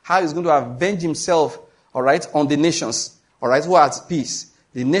promises. How he's going to avenge himself, all right, on the nations, all right, who are at peace.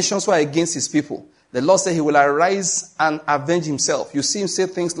 The nations who are against his people. The Lord said he will arise and avenge himself. You see him say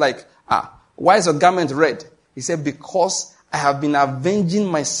things like, why is your garment red? He said, because I have been avenging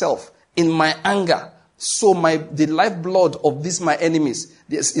myself in my anger. So the lifeblood of these my enemies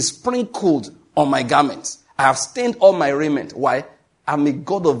is sprinkled on my garments. I have stained all my raiment. Why? I'm a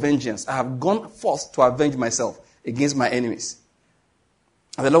God of vengeance. I have gone forth to avenge myself against my enemies.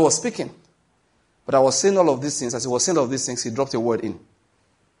 And the Lord was speaking. But I was saying all of these things. As he was saying all of these things, he dropped a word in.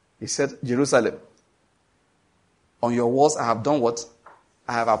 He said, Jerusalem, on your walls I have done what?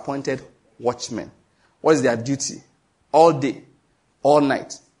 I have appointed watchmen. What is their duty? All day, all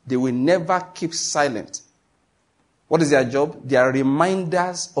night. They will never keep silent. What is their job? They are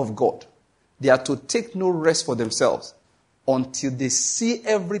reminders of God. They are to take no rest for themselves until they see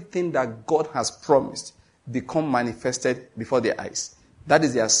everything that God has promised become manifested before their eyes. That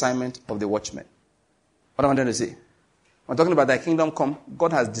is the assignment of the watchman. What am I trying to say? When talking about thy kingdom come,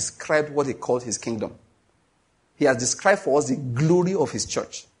 God has described what he called his kingdom. He has described for us the glory of his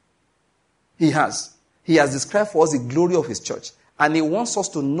church. He has. He has described for us the glory of his church. And he wants us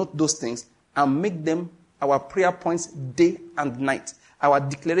to note those things and make them our prayer points day and night. Our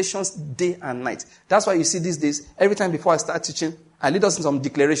declarations day and night. That's why you see these days, every time before I start teaching, I lead us in some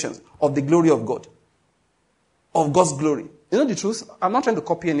declarations of the glory of God. Of God's glory. You know the truth? I'm not trying to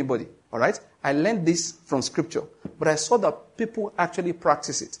copy anybody. All right? I learned this from scripture. But I saw that people actually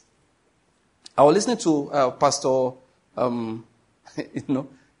practice it. I was listening to Pastor,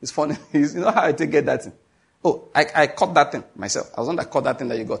 it's funny. You know how I get that thing? Oh, I caught that thing myself. I was the one that caught that thing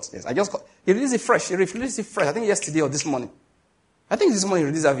that you got. Yes, I just caught. He released it fresh. I think yesterday or this morning. I think this morning he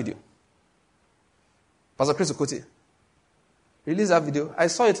released that video. Pastor Chris Okotie released that video. I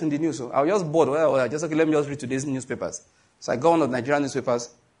saw it in the news. So I was just bored. Well, I just, let me just read today's newspapers. So I got one of the Nigerian newspapers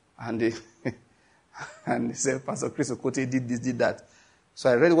and they said, Pastor Chris Okotie did this, did that. So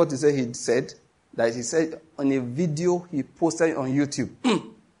I read what he said. That he said on a video he posted on YouTube.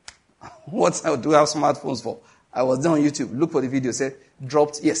 What do we have smartphones for? I was there on YouTube. Look for the video. Said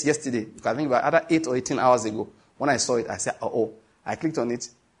dropped yesterday. I think about either 8 or 18 hours ago. When I saw it, I said, I clicked on it,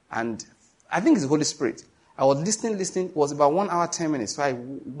 and I think it's the Holy Spirit. I was listening. It was about 1 hour, 10 minutes. So I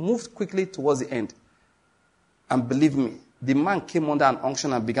moved quickly towards the end. And believe me, the man came under an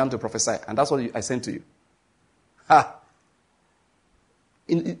unction and began to prophesy. And that's what I sent to you.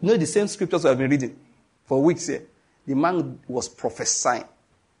 You know the same scriptures I've been reading for weeks here. The man was prophesying.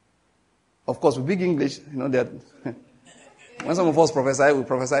 Of course, with big English, that when some of us prophesy, we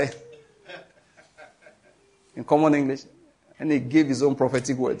prophesy in common English. And he gave his own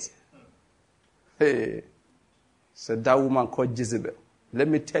prophetic words. Hey, said that woman called Jezebel. Let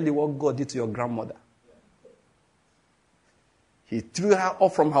me tell you what God did to your grandmother. He threw her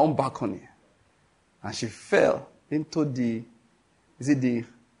off from her own balcony. And she fell into the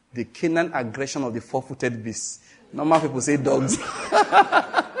Canaan aggression of the four-footed beasts. Normal people say dogs.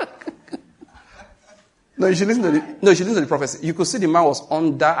 No, you should listen to the prophecy. You could see the man was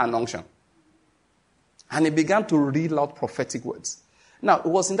under an unction. And he began to reel out prophetic words. Now, it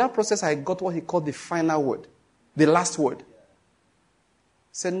was in that process I got what he called the final word, the last word. He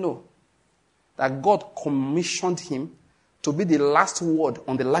said no, that God commissioned him to be the last word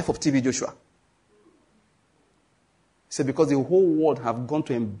on the life of TB Joshua. He said because the whole world have gone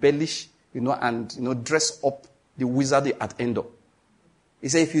to embellish, and dress up the wizard at Endor. He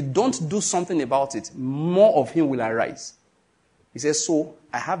said if you don't do something about it, more of him will arise. He says, so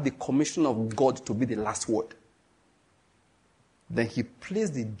I have the commission of God to be the last word. Then he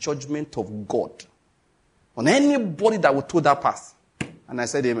placed the judgment of God on anybody that would toe that path. And I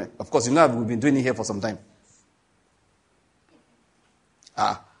said, amen. Of course, we've been doing it here for some time.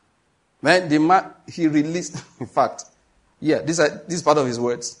 The man, he released, in fact, this is part of his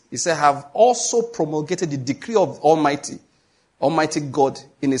words. He said, have also promulgated the decree of Almighty God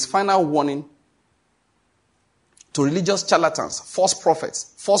in his final warning to religious charlatans, false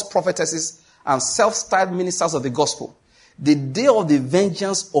prophets, false prophetesses, and self-styled ministers of the gospel. The day of the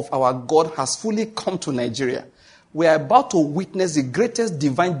vengeance of our God has fully come to Nigeria. We are about to witness the greatest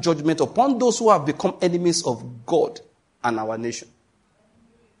divine judgment upon those who have become enemies of God and our nation.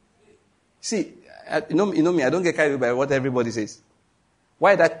 See, you know me, I don't get carried away by what everybody says.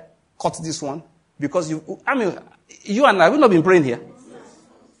 Why did I cut this one? Because you and I will not been praying here.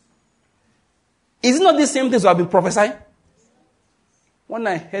 Is it not the same things we have been prophesying? When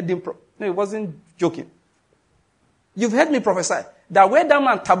I heard him, no, it wasn't joking. You've heard me prophesy that where that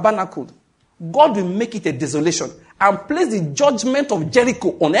man tabernacled, God will make it a desolation and place the judgment of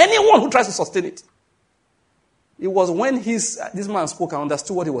Jericho on anyone who tries to sustain it. It was when this man spoke, I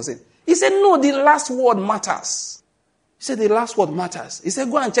understood what he was saying. He said, no, the last word matters. He said, the last word matters. He said,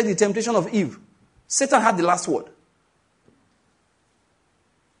 go and check the temptation of Eve. Satan had the last word.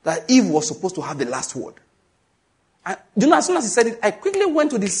 That Eve was supposed to have the last word. And as soon as he said it, I quickly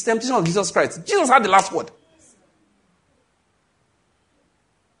went to the temptation of Jesus Christ. Jesus had the last word.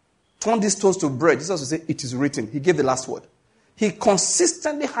 Turn these stones to bread. Jesus would say, it is written. He gave the last word. He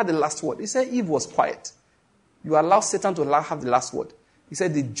consistently had the last word. He said Eve was quiet. You allow Satan to have the last word. He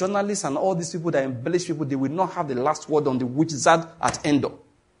said the journalists and all these people that embellish people, they will not have the last word on the wizard at Endor.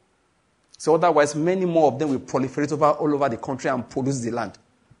 So otherwise, many more of them will proliferate all over the country and pollute the land.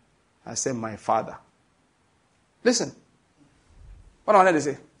 I said, my Father. Listen. What I wanted to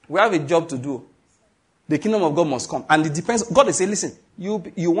say. We have a job to do. The kingdom of God must come. And it depends. God is saying, listen,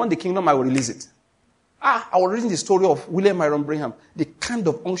 you want the kingdom, I will release it. I was reading the story of William Myron Branham, the kind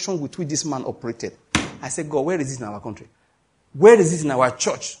of unction with which this man operated. I said, God, where is this in our country? Where is this in our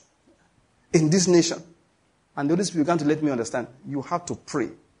church? In this nation? And the Holy Spirit began to let me understand. You have to pray,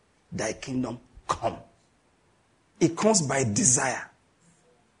 thy kingdom come. It comes by desire.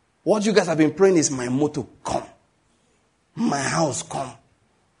 What you guys have been praying is my motto, come. My house, come.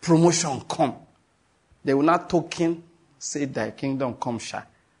 Promotion, come. They will not token, say thy kingdom come, shy.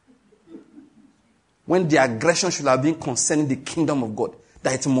 When the aggression should have been concerning the kingdom of God,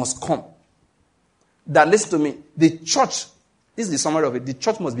 that it must come. That, listen to me, the church, this is the summary of it, the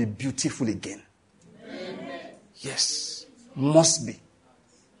church must be beautiful again. Amen. Yes, must be.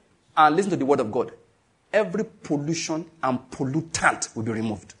 And listen to the word of God. Every pollution and pollutant will be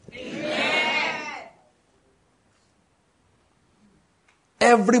removed. Amen.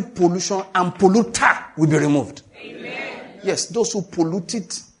 Every pollution and polluter will be removed. Amen. Yes, those who pollute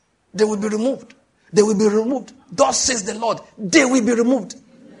it, they will be removed. They will be removed. Thus says the Lord, they will be removed.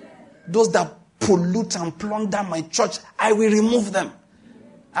 Amen. Those that pollute and plunder my church, I will remove them.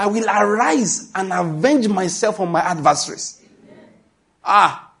 I will arise and avenge myself on my adversaries.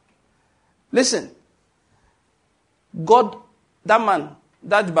 Amen. Listen. God, that man,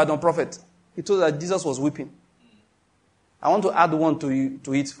 that Ibadan prophet, he told that Jesus was weeping. I want to add one to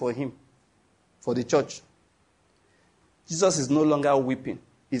it for him, for the church. Jesus is no longer weeping,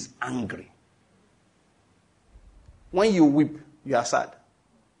 he's angry. When you weep, you are sad.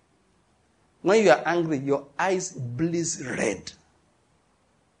 When you are angry, your eyes blaze red.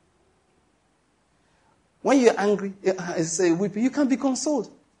 When you are angry, weeping, you can be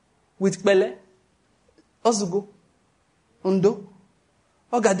consoled with Pele, Ozugo, Undo,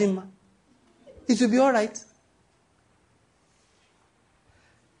 Ogadima. It will be all right.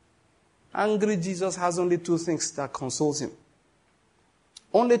 Angry Jesus has only two things that consoles him.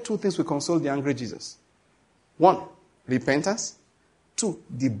 Only two things will console the angry Jesus. One, repentance. Two,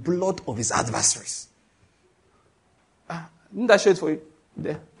 the blood of his adversaries. Didn't I show it for you?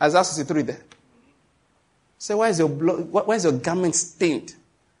 There. Isaiah 63 there. Say, why is your blood, why is your garment stained?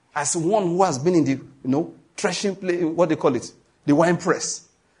 As one who has been in the, threshing place, what they call it? The wine press.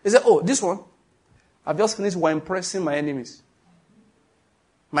 He said, this one, I've just finished wine pressing my enemies.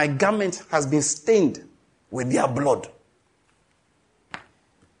 My garment has been stained with their blood.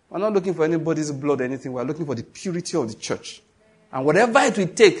 We're not looking for anybody's blood or anything. We're looking for the purity of the church. And whatever it will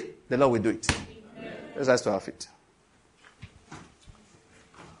take, the Lord will do it. Let's rise to our feet.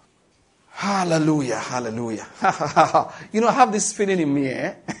 Hallelujah, hallelujah. You know, I have this feeling in me,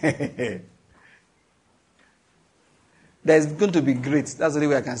 that it's going to be great. That's the only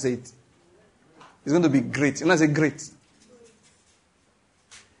way I can say it. It's going to be great. You know, I say great.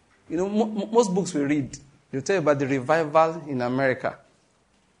 You know, most books we read, they'll tell you about the revival in America.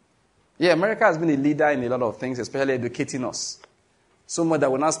 Yeah, America has been a leader in a lot of things, especially educating us. So much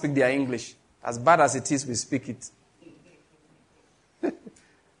that we now speak their English. As bad as it is, we speak it.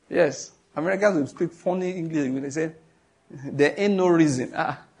 Yes. Americans will speak funny English when they say, there ain't no reason.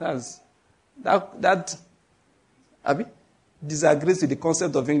 That disagrees with the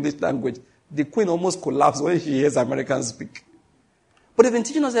concept of English language. The Queen almost collapsed when she hears Americans speak. But they've been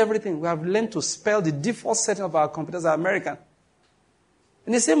teaching us everything. We have learned to spell the default setting of our computers are American.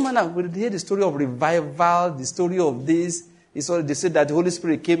 In the same manner, we hear the story of revival, the story of this. They said that the Holy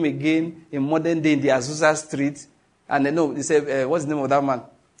Spirit came again in modern day in the Azusa Street. And they said, what's the name of that man?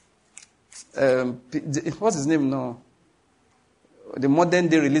 What's his name now? The modern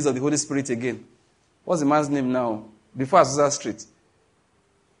day release of the Holy Spirit again. What's the man's name now? Before Azusa Street.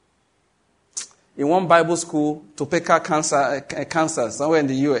 In one Bible school, Topeka, Kansas, somewhere in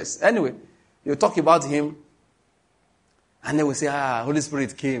the U.S. Anyway, you talk about him, and they will say, Holy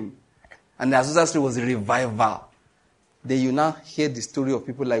Spirit came. And the Azusa Street was a revival. Then you now hear the story of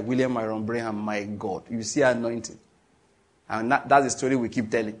people like William Myron Branham, my God. You see anointing. And that's the story we keep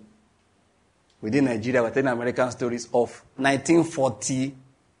telling. Within Nigeria, we're telling American stories of 1940,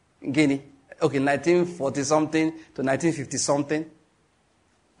 1940-something to 1950-something.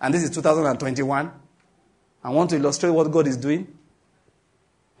 And this is 2021. I want to illustrate what God is doing.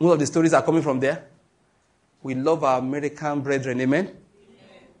 Most of the stories are coming from there. We love our American brethren, amen? Amen.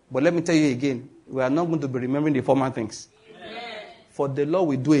 But let me tell you again, we are not going to be remembering the former things. Amen. For the Lord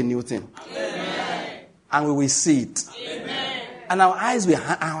will do a new thing. Amen. And we will see it. Amen. And our hands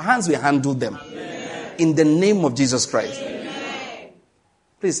will handle them. Amen. In the name of Jesus Christ. Amen.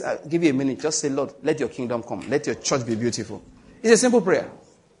 Please, I'll give you a minute. Just say, Lord, let your kingdom come. Let your church be beautiful. It's a simple prayer.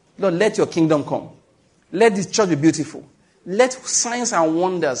 Lord, let your kingdom come. Let this church be beautiful. Let signs and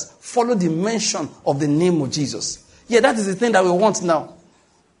wonders follow the mention of the name of Jesus. Yeah, that is the thing that we want now.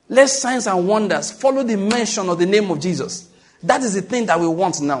 Let signs and wonders follow the mention of the name of Jesus. That is the thing that we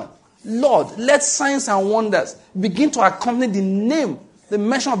want now. Lord, let signs and wonders begin to accompany the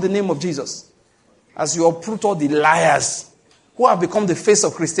mention of the name of Jesus. As you uproot all the liars who have become the face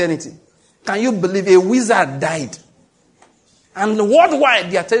of Christianity. Can you believe a wizard died? And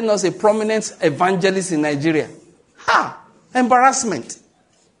worldwide, they are telling us a prominent evangelist in Nigeria. Embarrassment.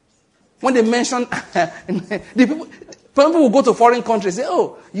 When they mention, people will go to foreign countries and say,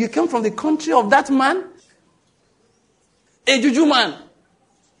 oh, you came from the country of that man? A juju man.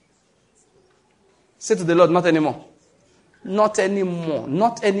 Say to the Lord, not anymore. Not anymore.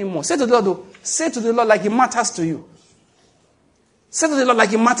 Not anymore. Say to the Lord, say to the Lord like it matters to you. Say to the Lord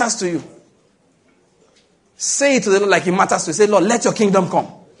like it matters to you. Say it to the Lord like it matters to you. Say, Lord, let your kingdom come.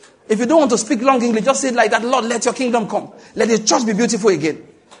 If you don't want to speak long English, just say it like that. Lord, let your kingdom come. Let the church be beautiful again.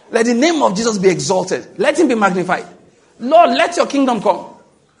 Let the name of Jesus be exalted. Let him be magnified. Lord, let your kingdom come.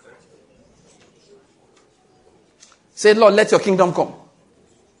 Say, Lord, let your kingdom come.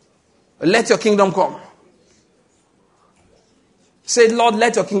 Let your kingdom come. Say, Lord,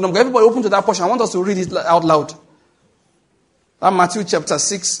 let your kingdom come. Everybody open to that portion. I want us to read it out loud. That Matthew chapter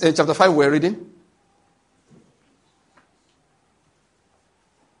 5 we're reading.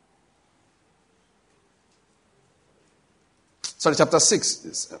 Sorry, chapter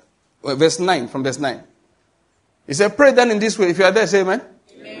 6, verse 9, from verse 9. He said, pray then in this way. If you are there, say amen.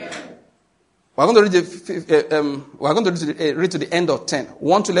 Amen. We're going to read to the end of 10.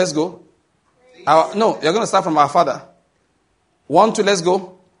 1, 2, let's go. You're going to start from our Father. 1, 2, let's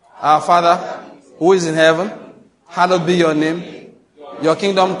go. Our Father, who is in heaven, hallowed be your name. Your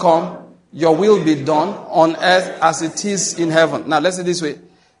kingdom come. Your will be done on earth as it is in heaven. Now, let's say it this way.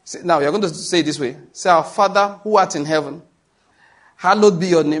 Now, you're going to say it this way. Say, our Father, who art in heaven, hallowed be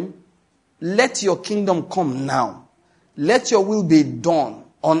your name. Let your kingdom come now. Let your will be done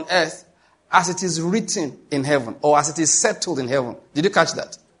on earth as it is written in heaven, or as it is settled in heaven. Did you catch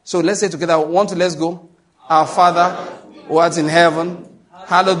that? So let's say together, 1, 2, let's go. Our Father, who art in heaven,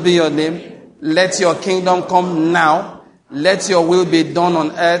 hallowed be your name. Let your kingdom come now. Let your will be done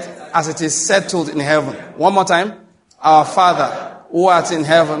on earth as it is settled in heaven. One more time. Our Father, who art in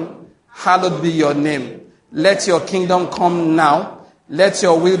heaven, hallowed be your name. Let your kingdom come now. Let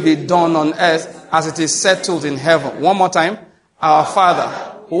your will be done on earth as it is settled in heaven. One more time. Our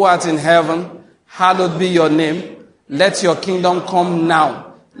Father, who art in heaven, hallowed be your name. Let your kingdom come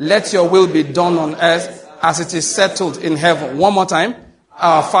now. Let your will be done on earth as it is settled in heaven. One more time.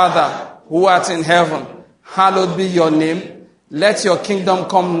 Our Father, who art in heaven, hallowed be your name. Let your kingdom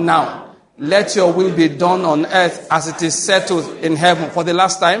come now. Let your will be done on earth as it is settled in heaven. For the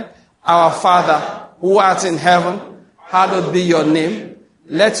last time. Our Father, who art in heaven, hallowed be your name.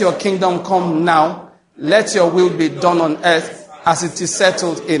 Let your kingdom come now. Let your will be done on earth as it is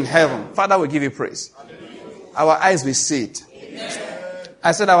settled in heaven. Father, we give you praise. Our eyes will see it.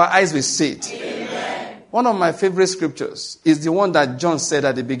 I said our eyes will see it. One of my favorite scriptures is the one that John said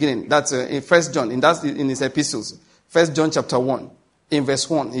at the beginning. That's in 1 John, that's in his epistles. 1 John chapter 1, in verse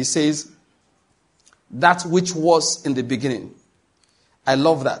 1. He says, that which was in the beginning. I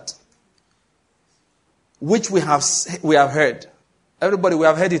love that. Which we have heard. Everybody, we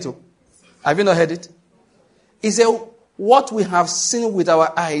have heard it too. Have you not heard it? He said, what we have seen with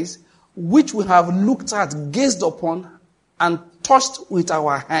our eyes, which we have looked at, gazed upon, and touched with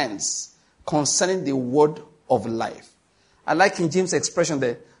our hands, concerning the word of life. I like King James' expression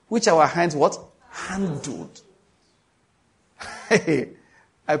there, which our hands what? Handled.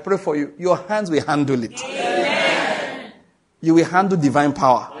 I pray for you. Your hands will handle it. Amen. You will handle divine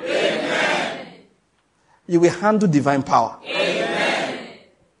power. Amen. You will handle divine power. Amen.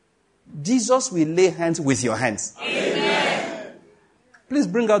 Jesus will lay hands with your hands. Amen. Please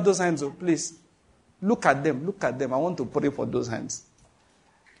bring out those hands, please. Look at them. Look at them. I want to pray for those hands.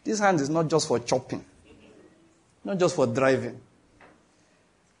 This hand is not just for chopping. Not just for driving.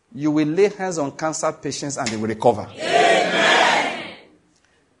 You will lay hands on cancer patients and they will recover. Amen.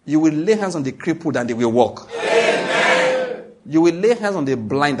 You will lay hands on the crippled and they will walk. Amen. You will lay hands on the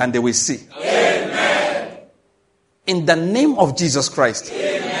blind and they will see. Amen. In the name of Jesus Christ.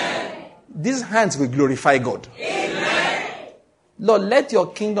 Amen. These hands will glorify God. Amen. Lord, let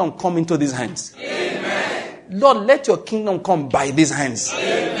your kingdom come into these hands. Amen. Lord, let your kingdom come by these hands.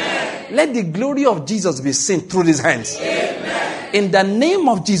 Amen. Let the glory of Jesus be seen through these hands. Amen. In the name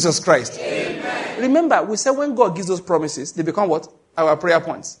of Jesus Christ. Amen. Remember, we said when God gives those promises, they become what? Our prayer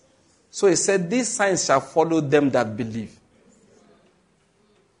points. So he said, these signs shall follow them that believe.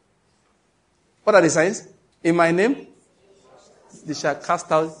 What are the signs? In my name, they shall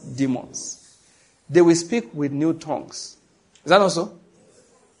cast out demons. They will speak with new tongues. Is that also?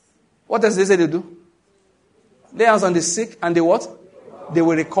 What else they say they do? Lay hands on the sick and they what? They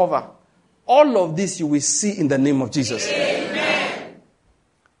will recover. All of this you will see in the name of Jesus. Amen.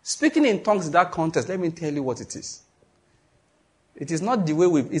 Speaking in tongues in that context, let me tell you what it is. It is not the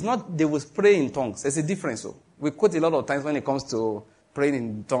way it's not they will pray in tongues. There's a difference. So we quote a lot of times when it comes to praying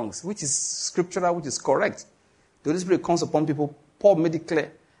in tongues, which is scriptural, which is correct. The Holy Spirit comes upon people. Paul made it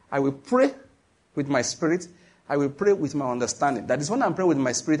clear. I will pray with my spirit. I will pray with my understanding. That is when I'm praying with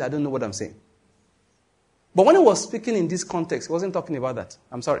my spirit, I don't know what I'm saying. But when he was speaking in this context, he wasn't talking about that.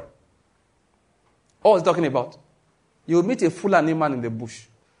 I'm sorry. What was he talking about? You will meet a Fulani man in the bush.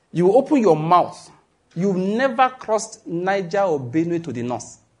 You will open your mouth. You've never crossed Niger or Benue to the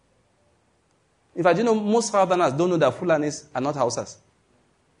north. In fact, you know, most Southerners don't know that Fulanis are not Hausas.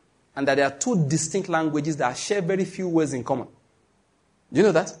 And that there are two distinct languages that share very few words in common. Do you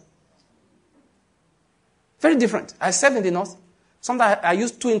know that? Very different. I served in the north. Sometimes I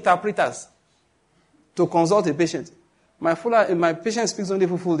used 2 interpreters to consult a patient. My patient speaks only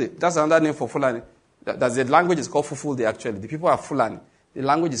Fulfulde. That's another name for Fulani. That's the language is called Fulfulde actually. The people are Fulani. The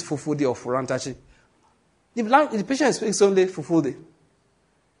language is Fulfulde or Furantachi. The patient speaks only Fulfulde.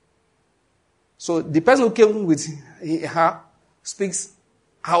 So the person who came with her speaks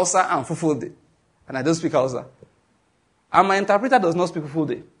Hausa and Fulfulde. And I don't speak Hausa. And my interpreter does not speak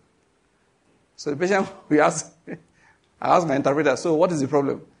Fulfulde. So the patient, I ask my interpreter, so what is the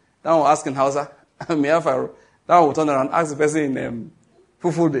problem? That one will ask in Hausa. That one will turn around, ask the person in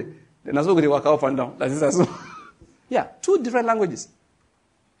Fulfulde. Then that's what they walk up and down. That is yeah, 2 different languages.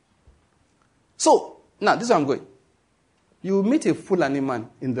 So, now this is where I'm going. You meet a Fulani man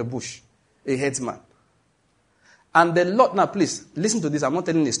in the bush, a headsman. And the Lord, now please, listen to this. I'm not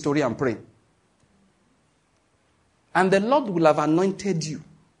telling a story, I'm praying. And the Lord will have anointed you.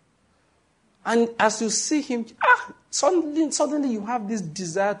 And as you see him, suddenly you have this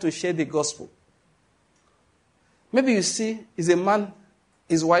desire to share the gospel. Maybe you see, is a man,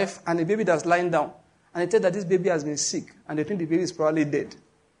 his wife, and a baby that's lying down. And they tell that this baby has been sick. And they think the baby is probably dead.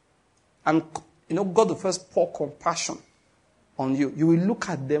 And, God will first pour compassion on you. You will look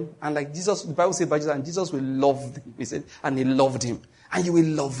at them, and like Jesus, the Bible says about Jesus, and Jesus will love them. He said, and he loved him. And you will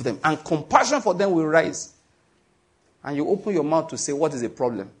love them. And compassion for them will rise. And you open your mouth to say, what is the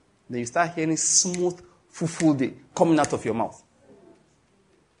problem? Then you start hearing smooth, Fulfulde coming out of your mouth.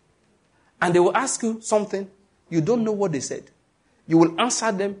 And they will ask you something. You don't know what they said. You will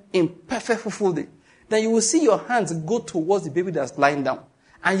answer them in perfect fullness. Then you will see your hands go towards the baby that's lying down.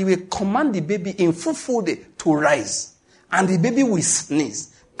 And you will command the baby in fullness to rise. And the baby will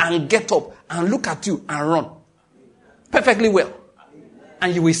sneeze and get up and look at you and run. Perfectly well.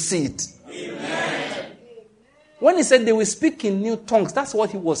 And you will see it. Amen. When he said they will speak in new tongues, that's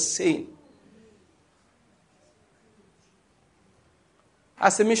what he was saying.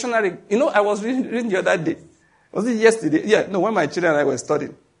 As a missionary, I was reading the other day. Was it yesterday? Yeah, no, when my children and I were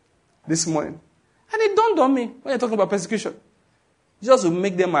studying this morning. And it dawned on me when you're talking about persecution. Jesus will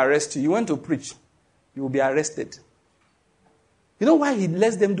make them arrest you. You went to preach, you will be arrested. You know why he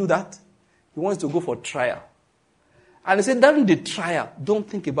lets them do that? He wants to go for trial. And he said, during the trial, don't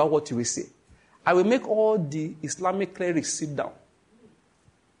think about what you will say. I will make all the Islamic clerics sit down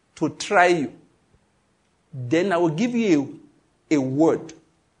to try you. Then I will give you a word.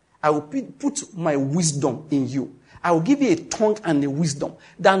 I will put my wisdom in you. I will give you a tongue and a wisdom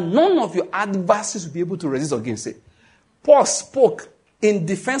that none of your adversaries will be able to resist against it. Paul spoke in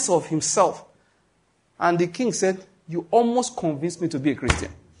defense of himself. And the king said, you almost convinced me to be a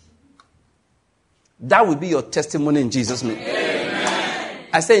Christian. That will be your testimony in Jesus' name. Amen.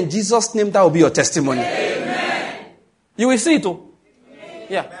 I say in Jesus' name, that will be your testimony. Amen. You will see it too.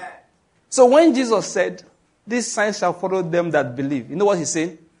 Yeah. So when Jesus said, these signs shall follow them that believe. You know what he's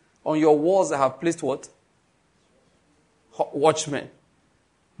saying? On your walls I have placed what? Watchmen.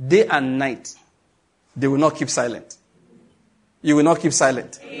 Day and night. They will not keep silent. You will not keep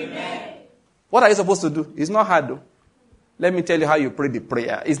silent. Amen. What are you supposed to do? It's not hard though. Let me tell you how you pray the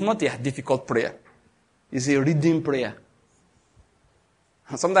prayer. It's not a difficult prayer. It's a reading prayer.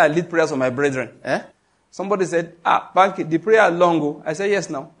 Sometimes I lead prayers for my brethren. Somebody said, Banky, the prayer is long. I said, yes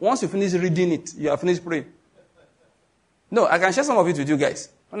now. Once you finish reading it, you have finished praying. No, I can share some of it with you guys.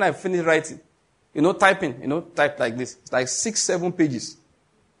 When I finish writing, typing, type like this. It's like 6-7 pages.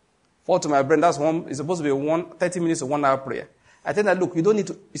 For to my brain, that's one. It's supposed to be 30 minutes or 1 hour prayer. I tell that, look, you don't need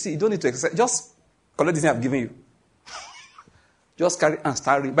to exercise. Just collect this thing I've given you. Just carry and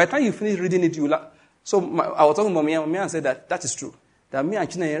start reading. By the time you finish reading it, you will. So I was talking to Mommy and said that is true. That me and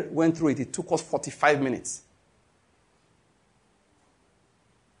China went through it. It took us 45 minutes.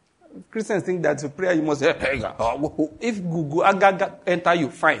 Christians think that prayer you must say, if Google enter you,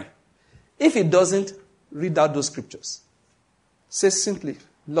 fine. If it doesn't, read out those scriptures. Say simply,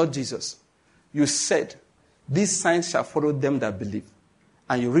 Lord Jesus, you said, these signs shall follow them that believe.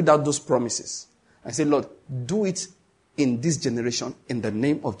 And you read out those promises. And say, Lord, do it in this generation in the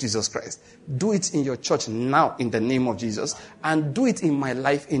name of Jesus Christ. Do it in your church now in the name of Jesus. And do it in my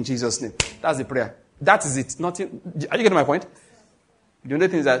life in Jesus' name. That's the prayer. That is it. Nothing. Are you getting my point? The only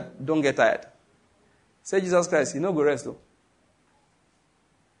thing is that don't get tired. Say Jesus Christ, go rest though.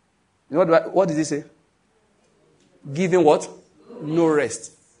 You know what did he say? Give him what? No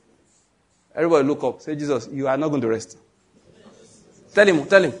rest. Everybody look up. Say, Jesus, you are not going to rest. Tell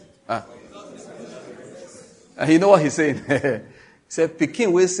him. You know what he's saying? He said,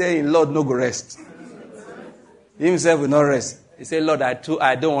 Pekin will say in Lord no go rest. He himself will not rest. He said, Lord, I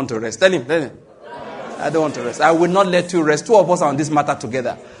don't want to rest. Tell him. I don't want to rest. I will not let you rest. 2 of us are on this matter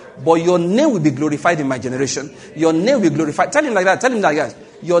together. But your name will be glorified in my generation. Your name will be glorified. Tell him like that.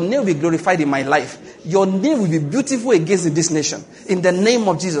 Your name will be glorified in my life. Your name will be beautiful against this nation. In the name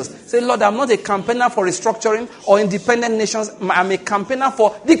of Jesus. Say, Lord, I'm not a campaigner for restructuring or independent nations. I'm a campaigner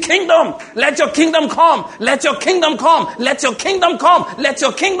for the kingdom. Let your kingdom come. Let your kingdom come. Let your kingdom come. Let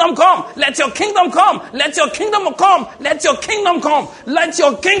your kingdom come. Let your kingdom come. Let your kingdom come. Let your kingdom come. Let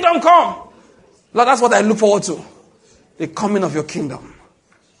your kingdom come. Lord, that's what I look forward to. The coming of your kingdom.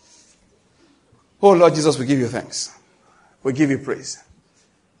 Oh, Lord Jesus, we give you thanks. We give you praise.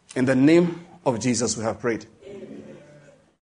 In the name of Jesus, we have prayed.